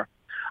war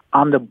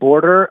on the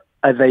border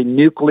of a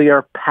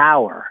nuclear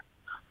power,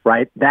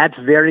 right? That's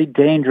very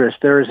dangerous.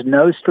 There is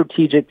no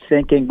strategic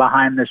thinking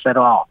behind this at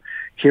all.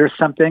 Here's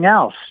something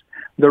else.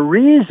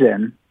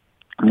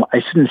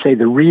 I shouldn't say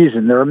the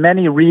reason. There are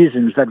many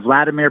reasons that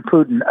Vladimir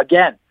Putin,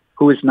 again,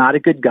 who is not a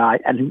good guy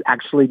and who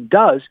actually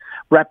does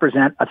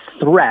represent a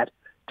threat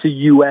to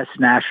U.S.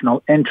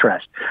 national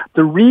interest.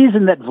 The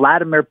reason that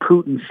Vladimir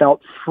Putin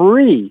felt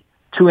free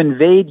to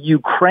invade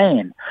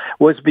Ukraine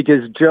was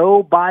because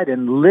Joe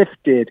Biden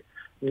lifted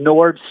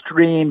Nord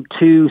Stream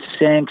 2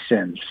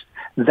 sanctions.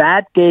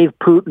 That gave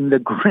Putin the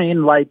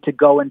green light to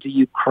go into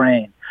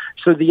Ukraine.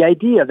 So the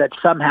idea that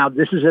somehow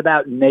this is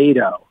about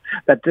NATO,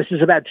 that this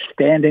is about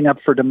standing up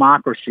for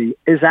democracy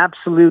is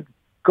absolute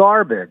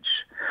garbage.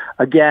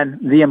 Again,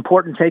 the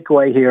important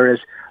takeaway here is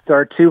there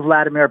are two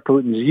Vladimir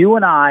Putins. You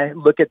and I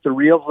look at the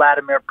real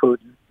Vladimir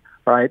Putin,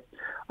 right?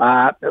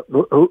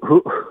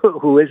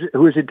 Who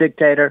is a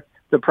dictator,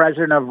 the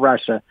president of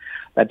Russia.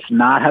 That's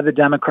not how the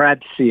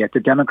Democrats see it. The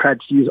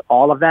Democrats use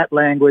all of that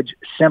language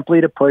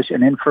simply to push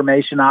an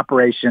information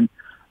operation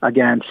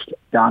against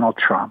Donald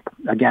Trump,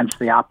 against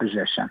the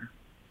opposition.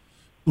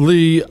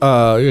 Lee,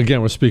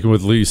 again, we're speaking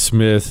with Lee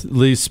Smith.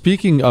 Lee,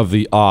 speaking of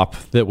the op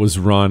that was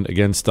run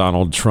against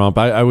Donald Trump,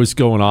 I was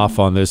going off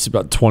on this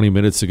about 20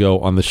 minutes ago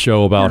on the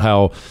show about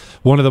how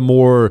one of the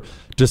more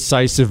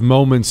decisive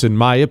moments, in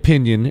my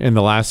opinion, in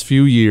the last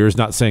few years,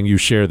 not saying you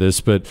share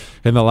this, but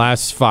in the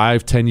last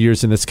 5-10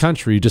 years in this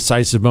country,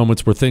 decisive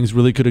moments where things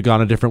really could have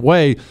gone a different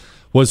way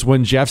was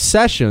when Jeff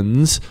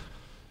Sessions,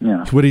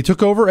 when he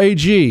took over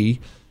AG,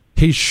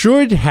 he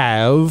should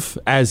have,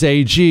 as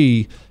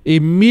AG,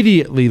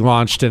 immediately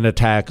launched an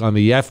attack on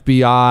the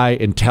FBI,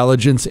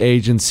 intelligence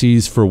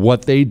agencies for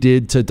what they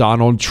did to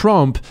Donald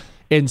Trump.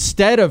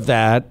 Instead of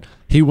that,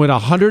 he went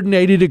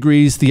 180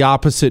 degrees the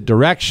opposite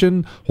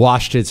direction,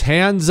 washed his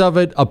hands of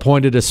it,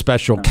 appointed a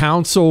special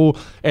counsel,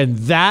 and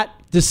that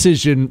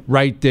decision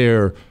right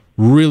there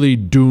really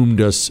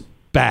doomed us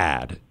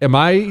bad. Am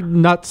I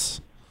nuts?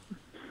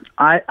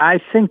 I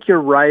think you're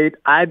right.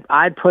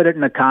 I'd put it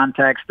in the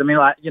context. I mean,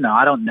 I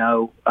don't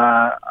know.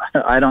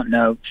 I don't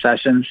know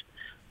Sessions,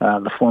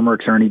 the former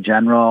Attorney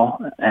General,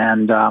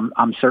 and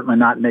I'm certainly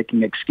not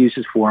making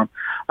excuses for him.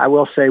 I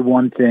will say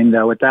one thing,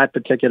 though. At that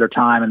particular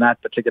time, in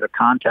that particular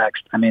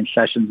context, I mean,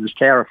 Sessions was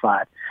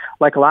terrified.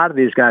 Like a lot of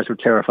these guys were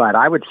terrified.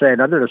 I would say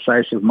another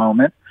decisive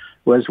moment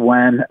was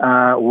when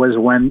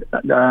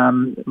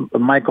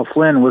Michael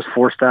Flynn was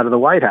forced out of the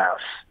White House,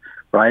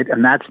 right?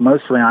 And that's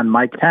mostly on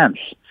Mike Pence.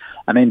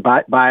 I mean,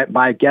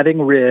 by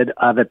getting rid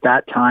of, at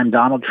that time,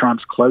 Donald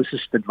Trump's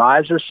closest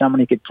advisor, someone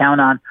he could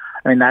count on,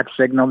 I mean, that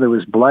signaled there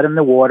was blood in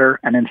the water.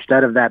 And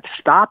instead of that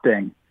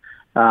stopping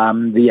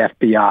the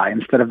FBI,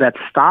 instead of that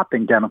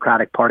stopping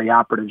Democratic Party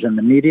operatives in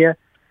the media,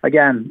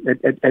 again,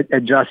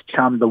 it just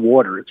chummed the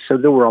water. So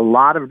there were a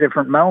lot of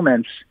different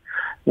moments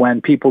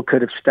when people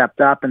could have stepped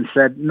up and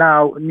said,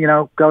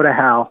 no, go to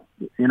hell.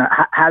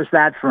 How's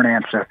that for an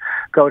answer?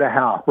 Go to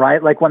hell,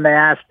 right? Like when they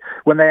asked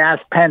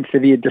Pence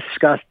if he had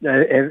discussed,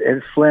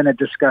 if Flynn had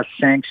discussed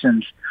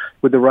sanctions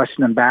with the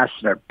Russian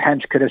ambassador,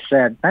 Pence could have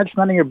said, "That's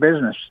none of your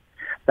business.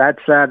 That's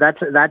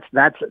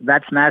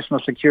national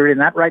security,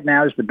 and that right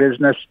now is the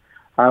business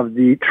of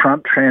the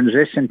Trump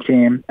transition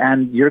team."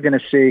 And you're going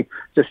to see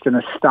just an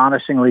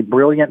astonishingly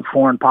brilliant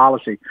foreign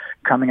policy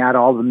coming out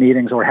of all the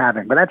meetings we're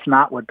having. But that's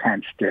not what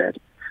Pence did.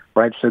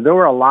 Right. So there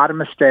were a lot of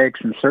mistakes,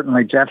 and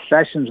certainly Jeff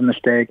Sessions'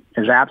 mistake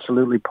is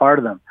absolutely part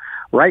of them.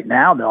 Right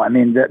now, though, I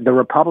mean, the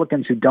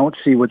Republicans who don't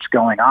see what's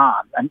going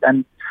on,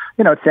 and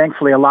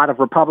thankfully a lot of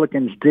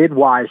Republicans did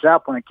wise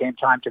up when it came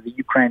time to the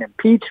Ukraine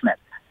impeachment,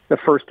 the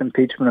first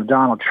impeachment of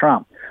Donald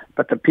Trump.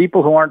 But the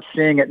people who aren't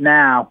seeing it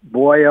now,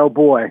 boy, oh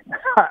boy,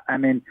 I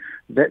mean,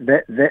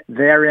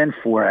 they're in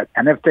for it.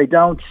 And if they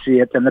don't see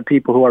it, then the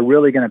people who are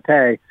really going to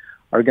pay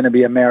are going to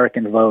be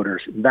American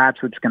voters.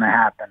 That's what's going to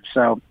happen.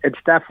 So it's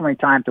definitely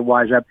time to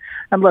wise up.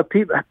 And look,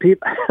 people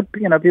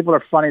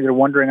are funny. They're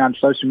wondering on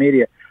social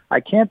media, I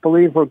can't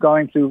believe we're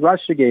going through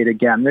Russiagate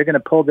again. They're going to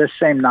pull this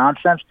same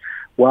nonsense.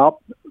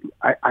 Well,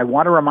 I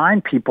want to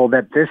remind people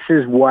that this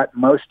is what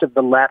most of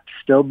the left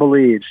still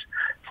believes.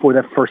 For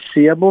the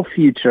foreseeable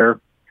future,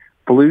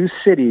 blue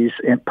cities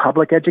in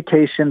public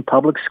education,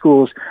 public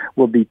schools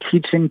will be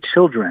teaching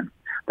children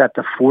that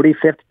the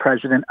 45th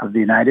president of the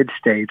United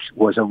States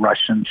was a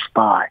Russian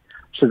spy.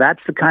 So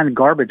that's the kind of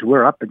garbage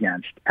we're up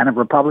against. And if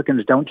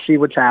Republicans don't see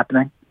what's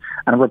happening,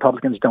 and if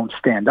Republicans don't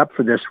stand up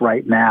for this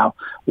right now,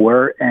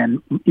 we're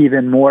in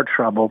even more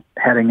trouble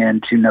heading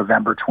into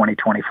November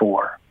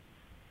 2024.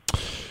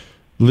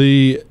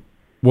 Lee,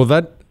 well,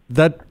 that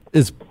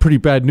is pretty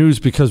bad news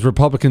because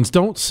Republicans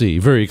don't see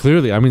very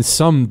clearly. I mean,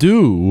 some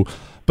do.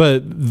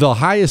 But the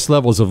highest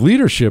levels of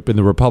leadership in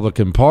the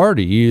Republican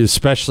Party,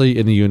 especially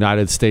in the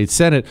United States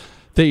Senate,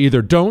 they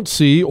either don't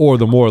see, or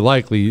the more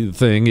likely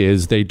thing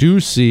is they do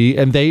see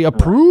and they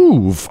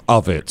approve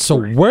of it. So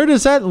where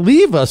does that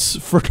leave us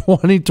for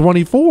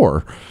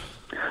 2024?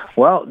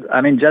 Well,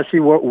 I mean, Jesse,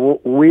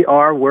 we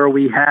are where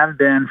we have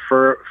been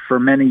for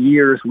many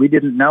years. We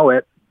didn't know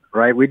it,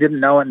 right? We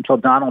didn't know it until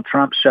Donald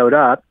Trump showed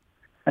up.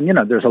 And,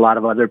 there's a lot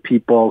of other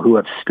people who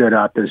have stood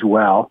up as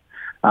well.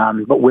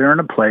 But we're in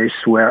a place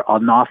where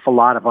an awful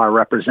lot of our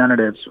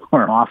representatives,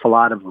 or an awful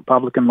lot of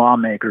Republican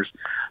lawmakers,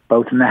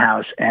 both in the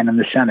House and in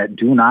the Senate,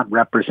 do not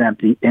represent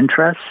the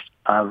interests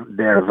of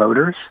their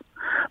voters.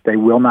 They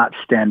will not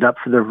stand up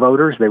for their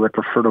voters. They would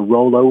prefer to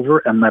roll over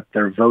and let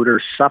their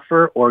voters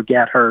suffer or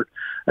get hurt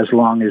as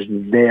long as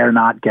they're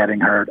not getting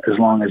hurt, as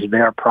long as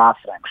they're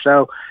profiting.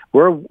 So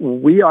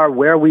we are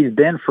where we've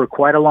been for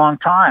quite a long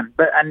time.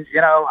 But, and,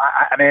 you know,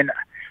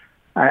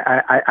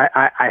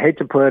 I hate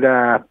to put,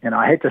 I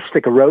hate to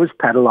stick a rose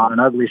petal on an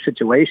ugly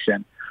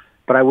situation,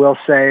 but I will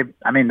say,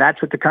 I mean,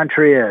 that's what the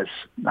country is.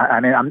 I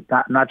mean, I'm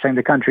not saying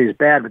the country is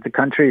bad, but the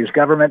country is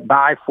government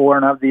by, for,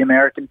 and of the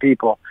American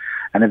people.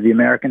 And if the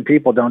American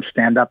people don't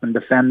stand up and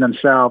defend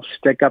themselves,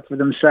 stick up for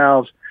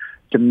themselves,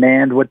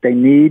 demand what they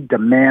need,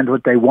 demand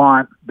what they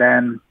want,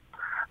 then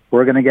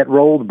we're going to get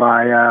rolled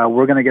by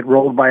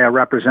our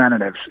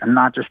representatives, and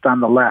not just on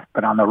the left,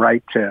 but on the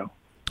right too.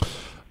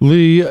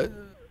 Lee,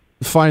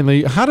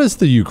 finally, how does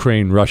the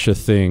Ukraine-Russia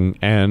thing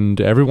end?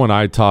 Everyone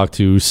I talk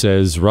to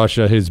says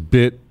Russia has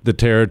bit the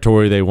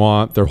territory they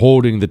want. They're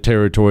holding the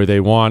territory they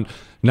want.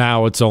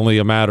 Now it's only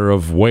a matter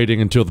of waiting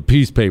until the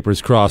peace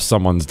papers cross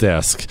someone's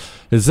desk.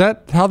 Is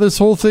that how this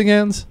whole thing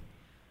ends?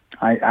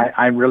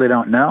 I really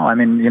don't know. I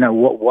mean, you know,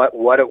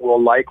 what it will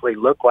likely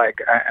look like.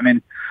 I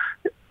mean,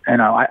 you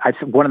know, I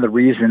think one of the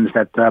reasons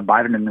that the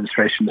Biden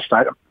administration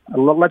decided,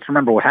 let's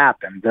remember what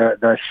happened.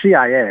 The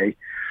CIA,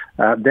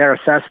 their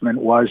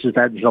assessment was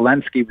that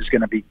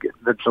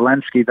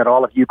that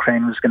all of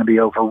Ukraine was going to be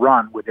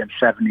overrun within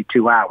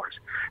 72 hours.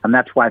 And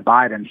that's why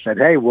Biden said,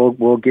 "Hey,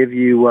 we'll give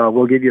you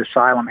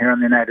asylum here in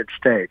the United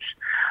States."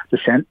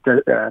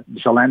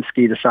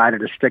 Zelensky decided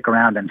to stick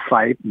around and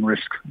fight and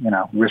risk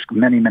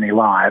many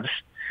lives,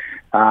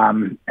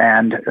 and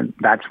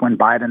that's when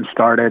Biden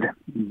started.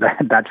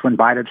 That's when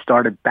Biden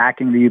started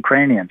backing the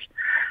Ukrainians.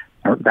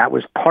 That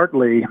was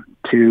partly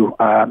to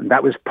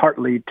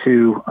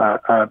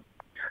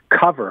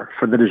cover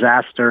for the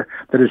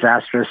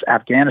disastrous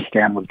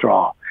Afghanistan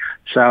withdrawal.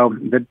 So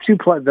the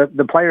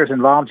players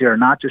involved here are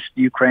not just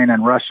Ukraine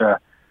and Russia.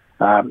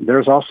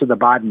 There's also the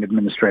Biden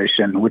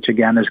administration, which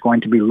again is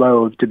going to be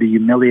loath to be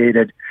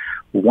humiliated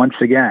once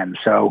again.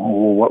 So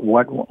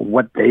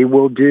what they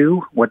will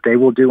do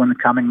in the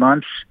coming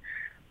months,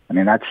 I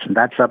mean,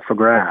 that's up for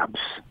grabs.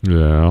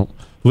 Yeah,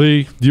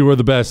 Lee, you were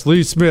the best.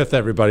 Lee Smith,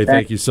 everybody,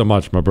 thank you so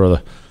much, my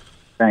brother.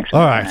 Thanks. All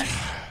right.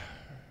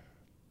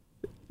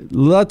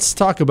 Let's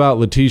talk about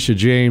Letitia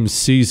James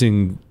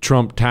seizing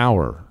Trump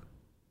Tower.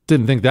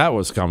 Didn't think that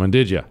was coming,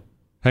 did you?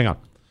 Hang on.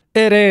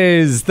 It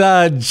is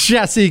the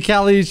Jesse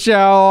Kelly Show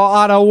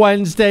on a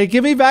Wednesday.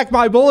 Give me back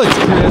my bullets,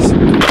 Chris.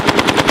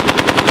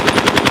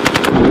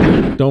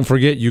 Don't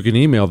forget, you can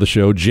email the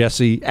show,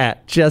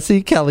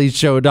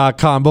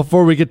 jesse@jessekellyshow.com.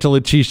 Before we get to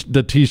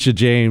Letitia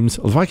James,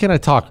 why can't I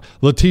talk?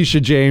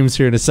 Letitia James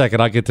here in a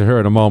second. I'll get to her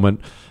in a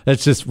moment.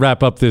 Let's just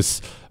wrap up this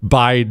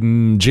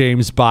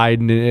James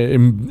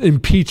Biden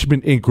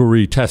impeachment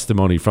inquiry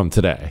testimony from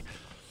today.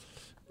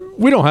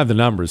 We don't have the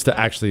numbers to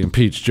actually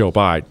impeach Joe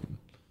Biden.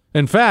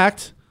 In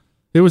fact,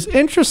 it was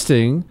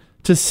interesting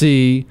to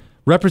see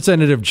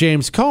Representative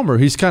James Comer.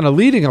 He's kind of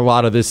leading a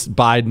lot of this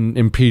Biden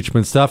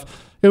impeachment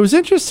stuff. It was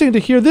interesting to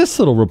hear this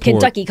little report.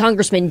 Kentucky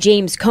Congressman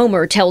James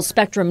Comer tells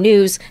Spectrum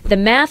News the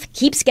math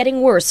keeps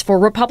getting worse for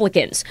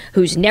Republicans,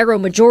 whose narrow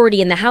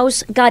majority in the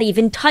House got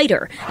even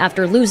tighter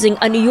after losing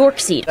a New York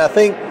seat. I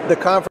think the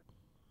conference...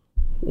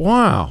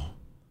 Wow.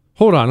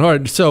 Hold on. All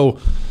right. So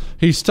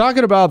he's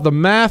talking about the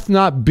math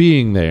not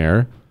being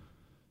there.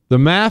 The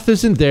math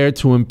isn't there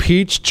to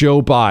impeach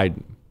Joe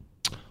Biden.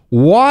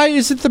 Why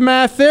isn't the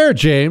math there,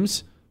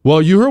 James? Well,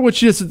 you heard what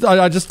she just...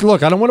 I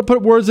don't want to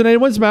put words in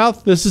anyone's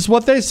mouth. This is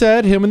what they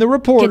said, him and the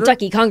reporter.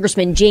 Kentucky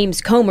Congressman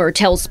James Comer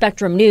tells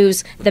Spectrum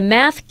News the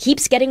math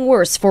keeps getting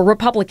worse for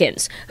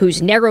Republicans,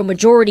 whose narrow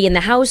majority in the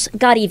House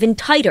got even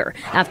tighter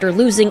after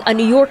losing a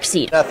New York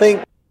seat. I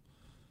think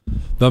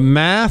the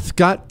math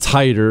got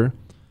tighter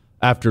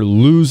after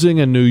losing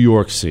a New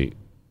York seat.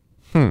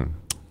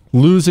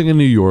 Losing a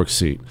New York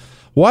seat.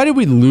 Why did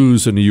we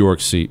lose a New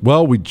York seat?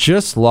 Well, we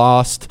just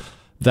lost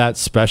that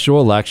special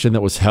election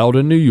that was held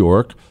in New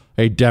York.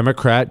 A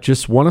Democrat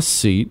just won a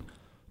seat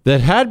that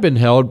had been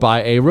held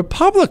by a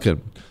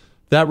Republican.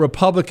 That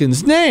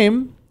Republican's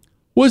name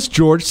was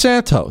George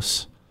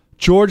Santos.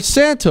 George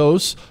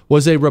Santos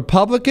was a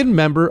Republican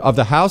member of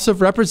the House of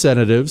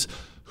Representatives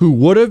who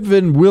would have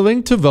been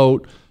willing to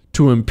vote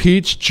to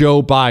impeach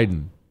Joe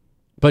Biden.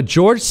 But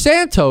George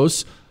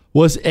Santos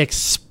was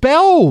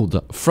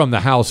expelled from the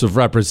House of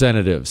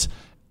Representatives,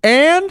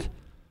 and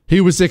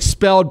he was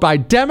expelled by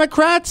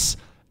Democrats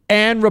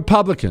and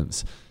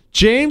Republicans.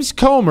 James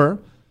Comer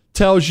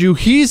tells you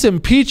he's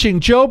impeaching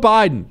Joe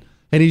Biden,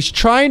 and he's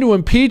trying to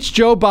impeach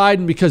Joe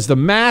Biden because the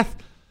math,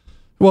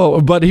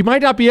 but he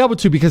might not be able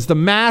to because the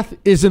math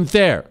isn't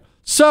there.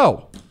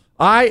 So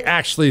I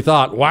actually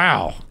thought,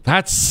 wow,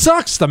 that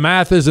sucks. The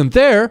math isn't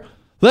there.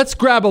 Let's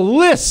grab a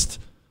list.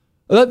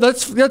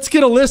 Let's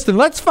get a list and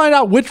let's find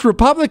out which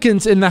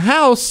Republicans in the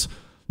House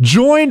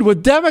joined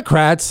with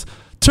Democrats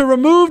to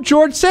remove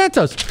George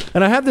Santos.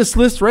 And I have this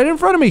list right in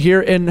front of me here.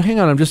 And hang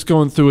on, I'm just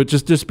going through it.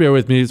 Just bear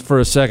with me for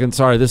a second.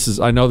 Sorry,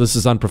 I know this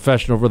is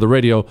unprofessional over the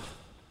radio.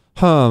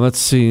 Let's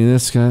see.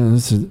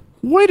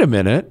 Wait a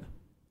minute.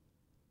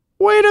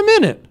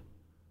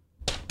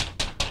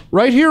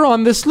 Right here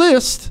on this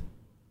list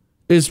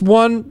is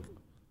one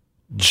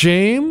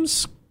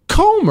James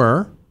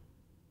Comer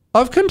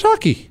of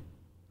Kentucky.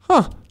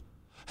 Huh.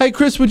 Hey,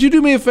 Chris, would you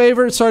do me a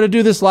favor? Sorry to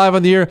do this live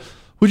on the air.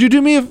 Would you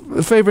do me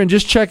a favor and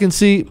just check and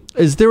see,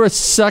 is there a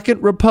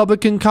second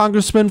Republican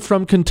congressman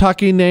from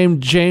Kentucky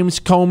named James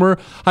Comer?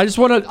 I just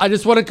want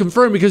to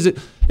confirm, because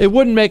it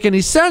wouldn't make any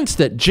sense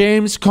that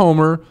James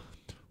Comer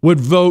would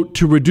vote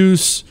to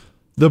reduce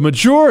the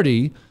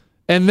majority,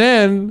 and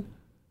then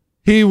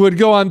he would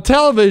go on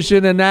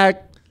television and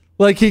act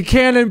like he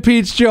can't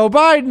impeach Joe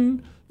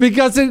Biden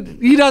because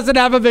he doesn't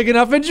have a big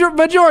enough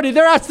majority.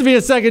 There has to be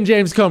a second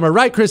James Comer,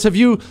 right, Chris? Have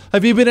you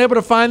been able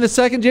to find the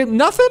second James?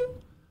 Nothing?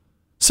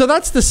 So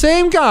that's the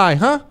same guy,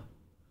 huh?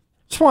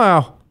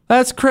 Wow,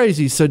 that's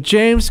crazy. So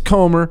James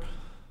Comer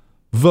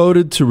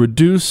voted to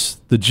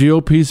reduce the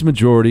GOP's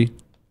majority,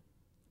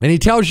 and he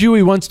tells you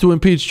he wants to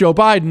impeach Joe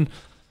Biden,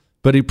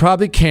 but he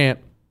probably can't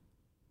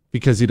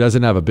because he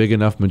doesn't have a big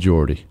enough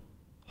majority.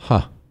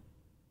 Huh.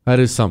 That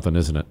is something,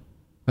 isn't it?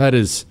 That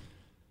is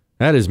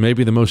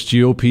maybe the most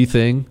GOP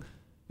thing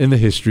in the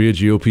history of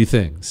GOP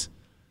things.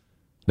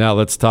 Now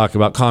let's talk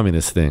about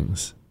communist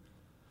things.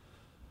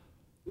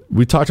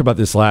 We talked about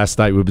this last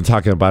night. We've been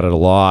talking about it a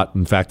lot.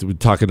 In fact, we've been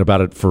talking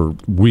about it for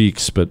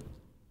weeks. But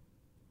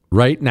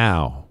right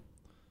now,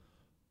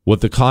 what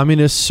the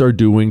communists are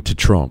doing to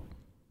Trump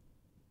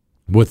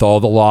with all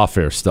the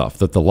lawfare stuff,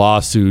 that the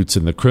lawsuits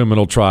and the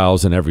criminal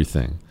trials and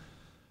everything,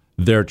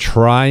 they're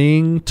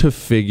trying to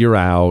figure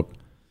out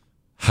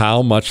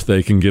how much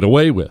they can get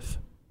away with.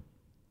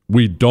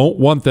 We don't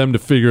want them to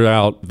figure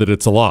out that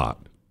it's a lot.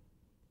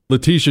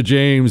 Letitia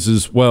James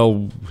is,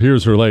 well,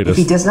 here's her latest.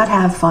 If he does not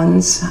have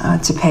funds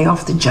to pay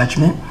off the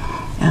judgment,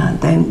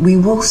 then we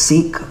will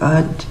seek,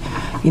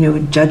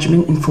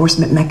 judgment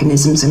enforcement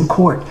mechanisms in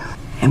court,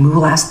 and we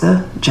will ask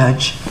the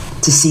judge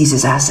to seize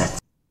his assets.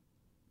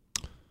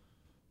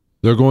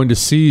 They're going to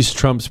seize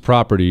Trump's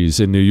properties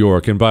in New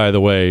York. And by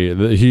the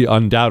way, he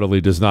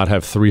undoubtedly does not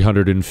have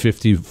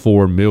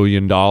 $354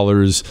 million.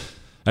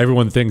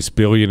 Everyone thinks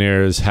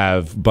billionaires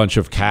have a bunch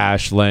of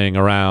cash laying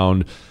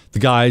around. The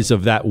guys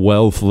of that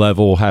wealth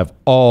level have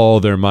all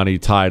their money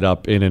tied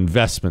up in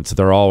investments.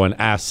 They're all in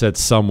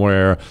assets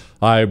somewhere.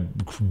 I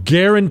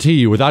guarantee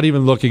you, without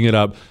even looking it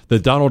up,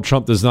 that Donald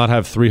Trump does not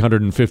have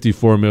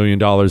 $354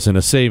 million in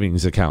a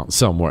savings account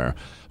somewhere.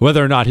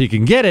 Whether or not he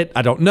can get it,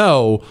 I don't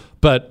know,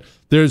 but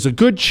there's a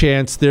good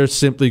chance they're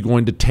simply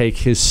going to take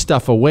his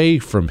stuff away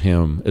from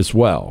him as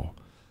well.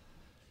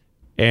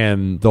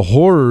 And the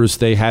horrors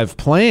they have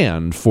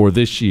planned for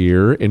this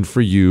year and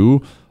for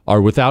you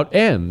are without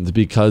end,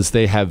 because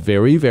they have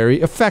very,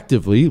 very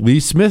effectively, Lee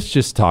Smith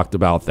just talked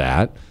about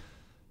that,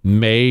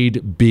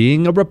 made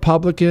being a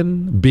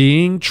Republican,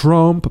 being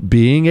Trump,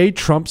 being a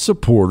Trump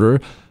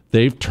supporter,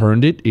 they've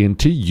turned it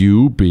into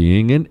you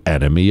being an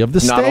enemy of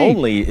the state. Not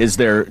only is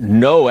there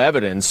no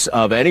evidence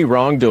of any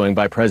wrongdoing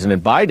by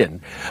President Biden,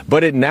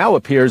 but it now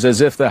appears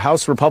as if the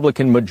House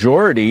Republican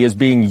majority is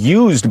being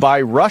used by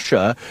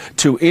Russia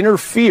to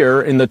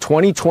interfere in the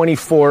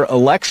 2024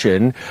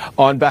 election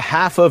on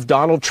behalf of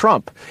Donald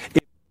Trump.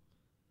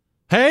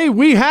 Hey,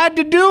 we had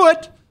to do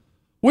it.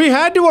 We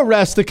had to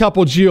arrest a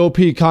couple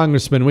GOP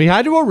congressmen. We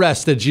had to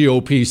arrest a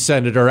GOP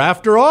senator.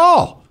 After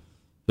all,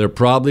 they're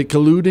probably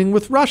colluding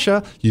with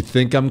Russia. You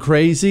think I'm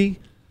crazy?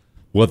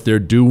 What they're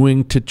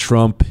doing to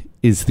Trump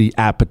is the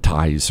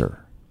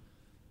appetizer.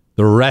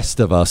 The rest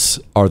of us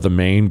are the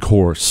main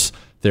course.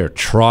 They're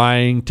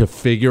trying to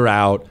figure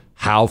out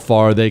how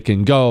far they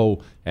can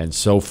go, and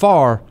so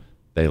far,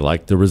 they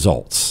like the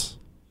results.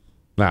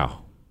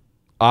 Now,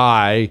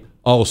 I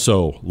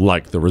also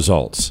like the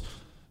results.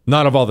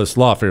 Not of all this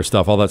lawfare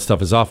stuff. All that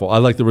stuff is awful. I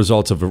like the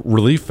results of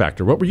Relief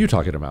Factor. What were you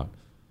talking about?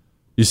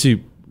 You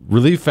see,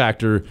 Relief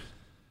Factor,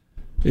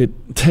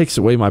 it takes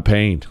away my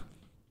pain.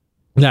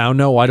 Now,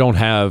 no, I don't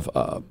have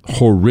a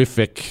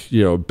horrific,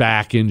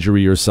 back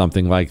injury or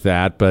something like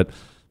that, but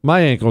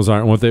my ankles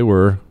aren't what they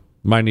were.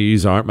 My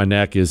knees aren't. My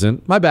neck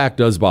isn't. My back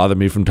does bother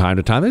me from time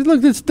to time.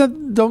 Look,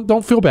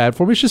 don't feel bad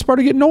for me. It's just part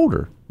of getting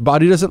older.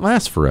 Body doesn't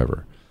last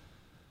forever.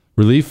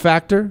 Relief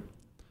Factor,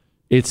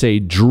 it's a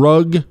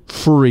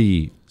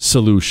drug-free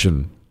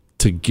solution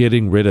to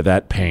getting rid of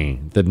that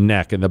pain, the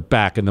neck and the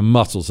back and the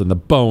muscles and the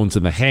bones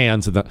and the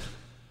hands and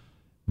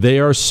They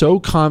are so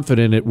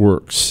confident it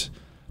works.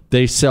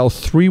 They sell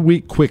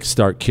 3-week quick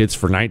start kits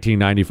for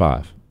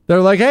 $19.95.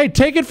 They're like, hey,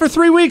 take it for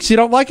 3 weeks. You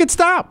don't like it,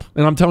 stop.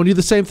 And I'm telling you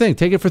the same thing.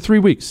 Take it for 3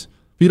 weeks.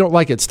 If you don't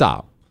like it,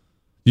 stop.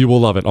 You will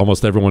love it.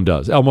 Almost everyone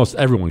does. Almost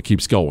everyone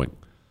keeps going.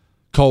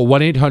 Call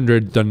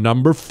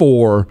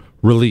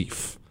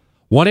 1-800-4-RELIEF.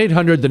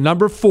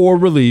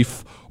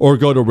 1-800-4-RELIEF, or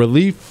go to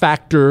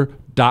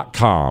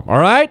relieffactor.com. All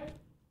right?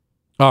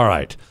 All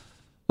right.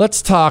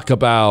 Let's talk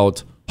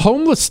about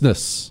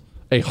homelessness.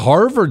 A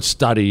Harvard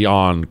study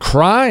on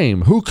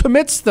crime. Who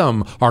commits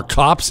them? Are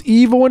cops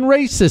evil and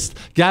racist?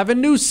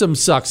 Gavin Newsom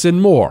sucks,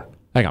 and more.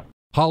 Hang on.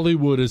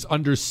 Hollywood is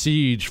under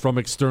siege from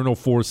external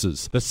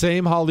forces. The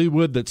same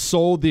Hollywood that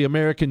sold the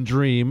American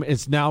dream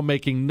is now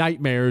making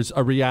nightmares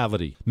a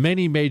reality.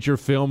 Many major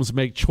films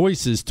make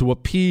choices to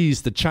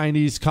appease the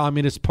Chinese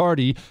Communist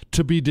Party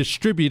to be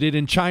distributed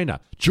in China.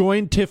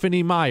 Join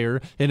Tiffany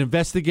Meyer, an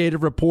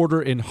investigative reporter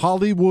in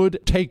Hollywood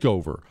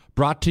Takeover,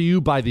 brought to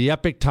you by the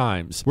Epic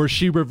Times, where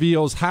she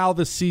reveals how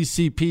the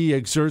CCP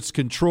exerts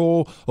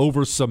control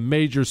over some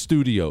major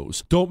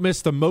studios. Don't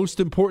miss the most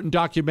important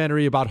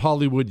documentary about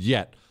Hollywood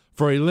yet.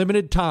 For a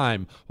limited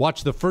time,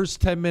 watch the first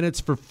 10 minutes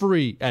for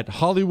free at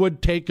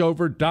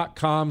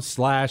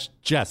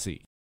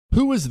hollywoodtakeover.com/Jesse.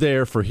 Who is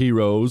there for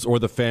heroes or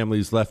the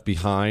families left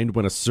behind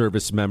when a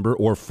service member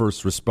or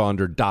first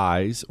responder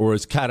dies or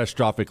is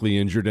catastrophically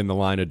injured in the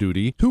line of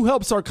duty? Who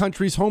helps our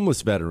country's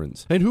homeless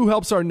veterans? And who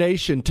helps our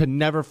nation to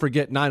never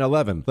forget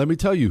 9/11? Let me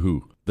tell you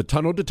who. The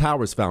Tunnel to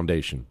Towers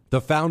Foundation. The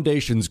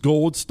foundation's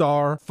Gold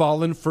Star,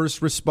 Fallen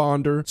First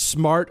Responder,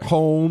 Smart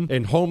Home,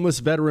 and Homeless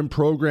Veteran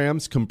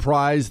programs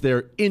comprise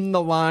their In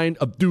the Line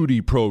of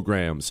Duty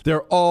programs.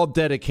 They're all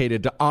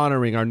dedicated to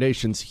honoring our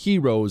nation's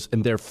heroes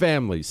and their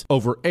families.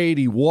 Over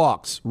 80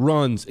 walks,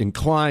 runs, and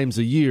climbs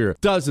a year,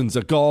 dozens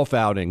of golf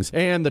outings,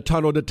 and the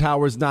Tunnel to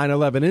Towers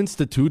 9/11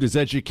 Institute is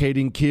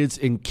educating kids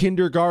in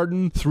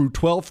kindergarten through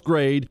 12th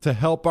grade to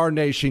help our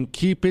nation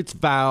keep its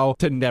vow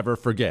to never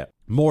forget.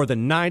 More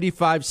than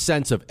 95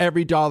 cents of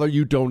every dollar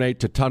you donate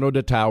to Tunnel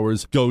to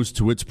Towers goes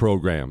to its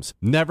programs.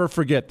 Never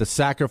forget the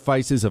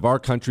sacrifices of our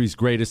country's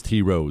greatest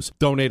heroes.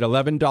 Donate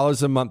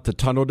 $11 a month to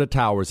Tunnel to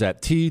Towers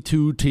at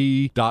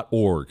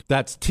T2T.org.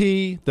 That's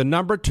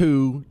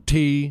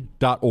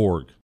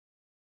T2T.org.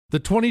 The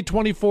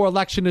 2024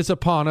 election is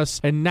upon us,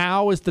 and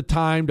now is the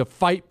time to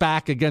fight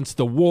back against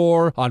the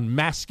war on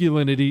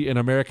masculinity in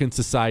American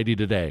society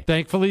today.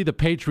 Thankfully, the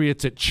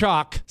patriots at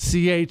CHOQ,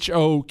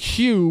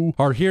 CHOQ,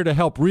 are here to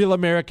help real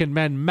American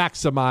men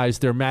maximize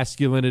their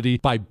masculinity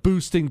by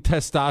boosting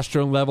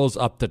testosterone levels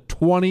up to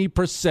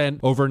 20%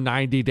 over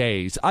 90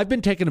 days. I've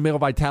been taking a male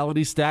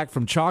vitality stack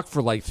from CHOQ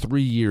for like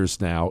 3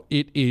 years now.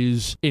 It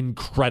is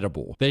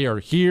incredible. They are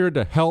here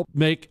to help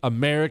make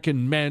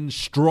American men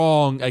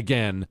strong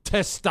again.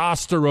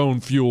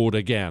 Testosterone fueled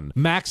again.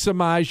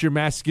 Maximize your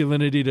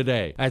masculinity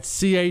today at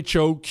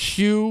CHOQ.com.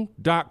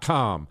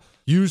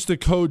 Use the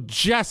code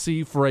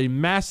Jesse for a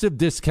massive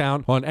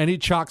discount on any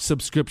CHOQ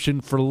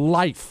subscription for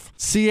life.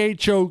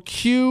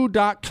 CHOQ.com,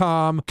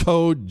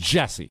 code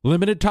Jesse.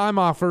 Limited time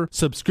offer.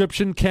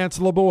 Subscription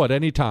cancelable at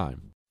any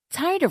time.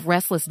 Tired of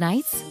restless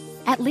nights?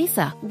 At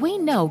Leesa, we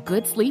know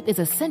good sleep is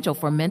essential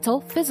for mental,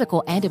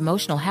 physical, and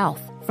emotional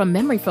health. From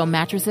memory foam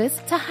mattresses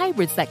to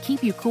hybrids that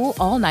keep you cool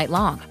all night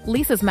long,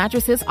 Leesa's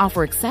mattresses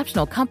offer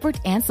exceptional comfort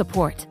and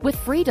support with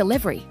free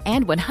delivery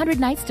and 100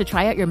 nights to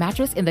try out your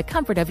mattress in the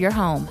comfort of your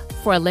home.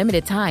 For a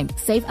limited time,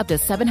 save up to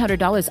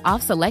 $700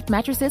 off select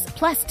mattresses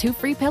plus 2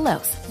 free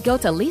pillows. Go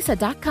to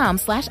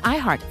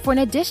Leesa.com/iHeart for an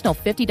additional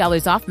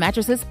 $50 off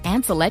mattresses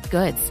and select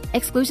goods.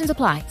 Exclusions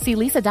apply. See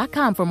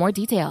Leesa.com for more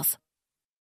details.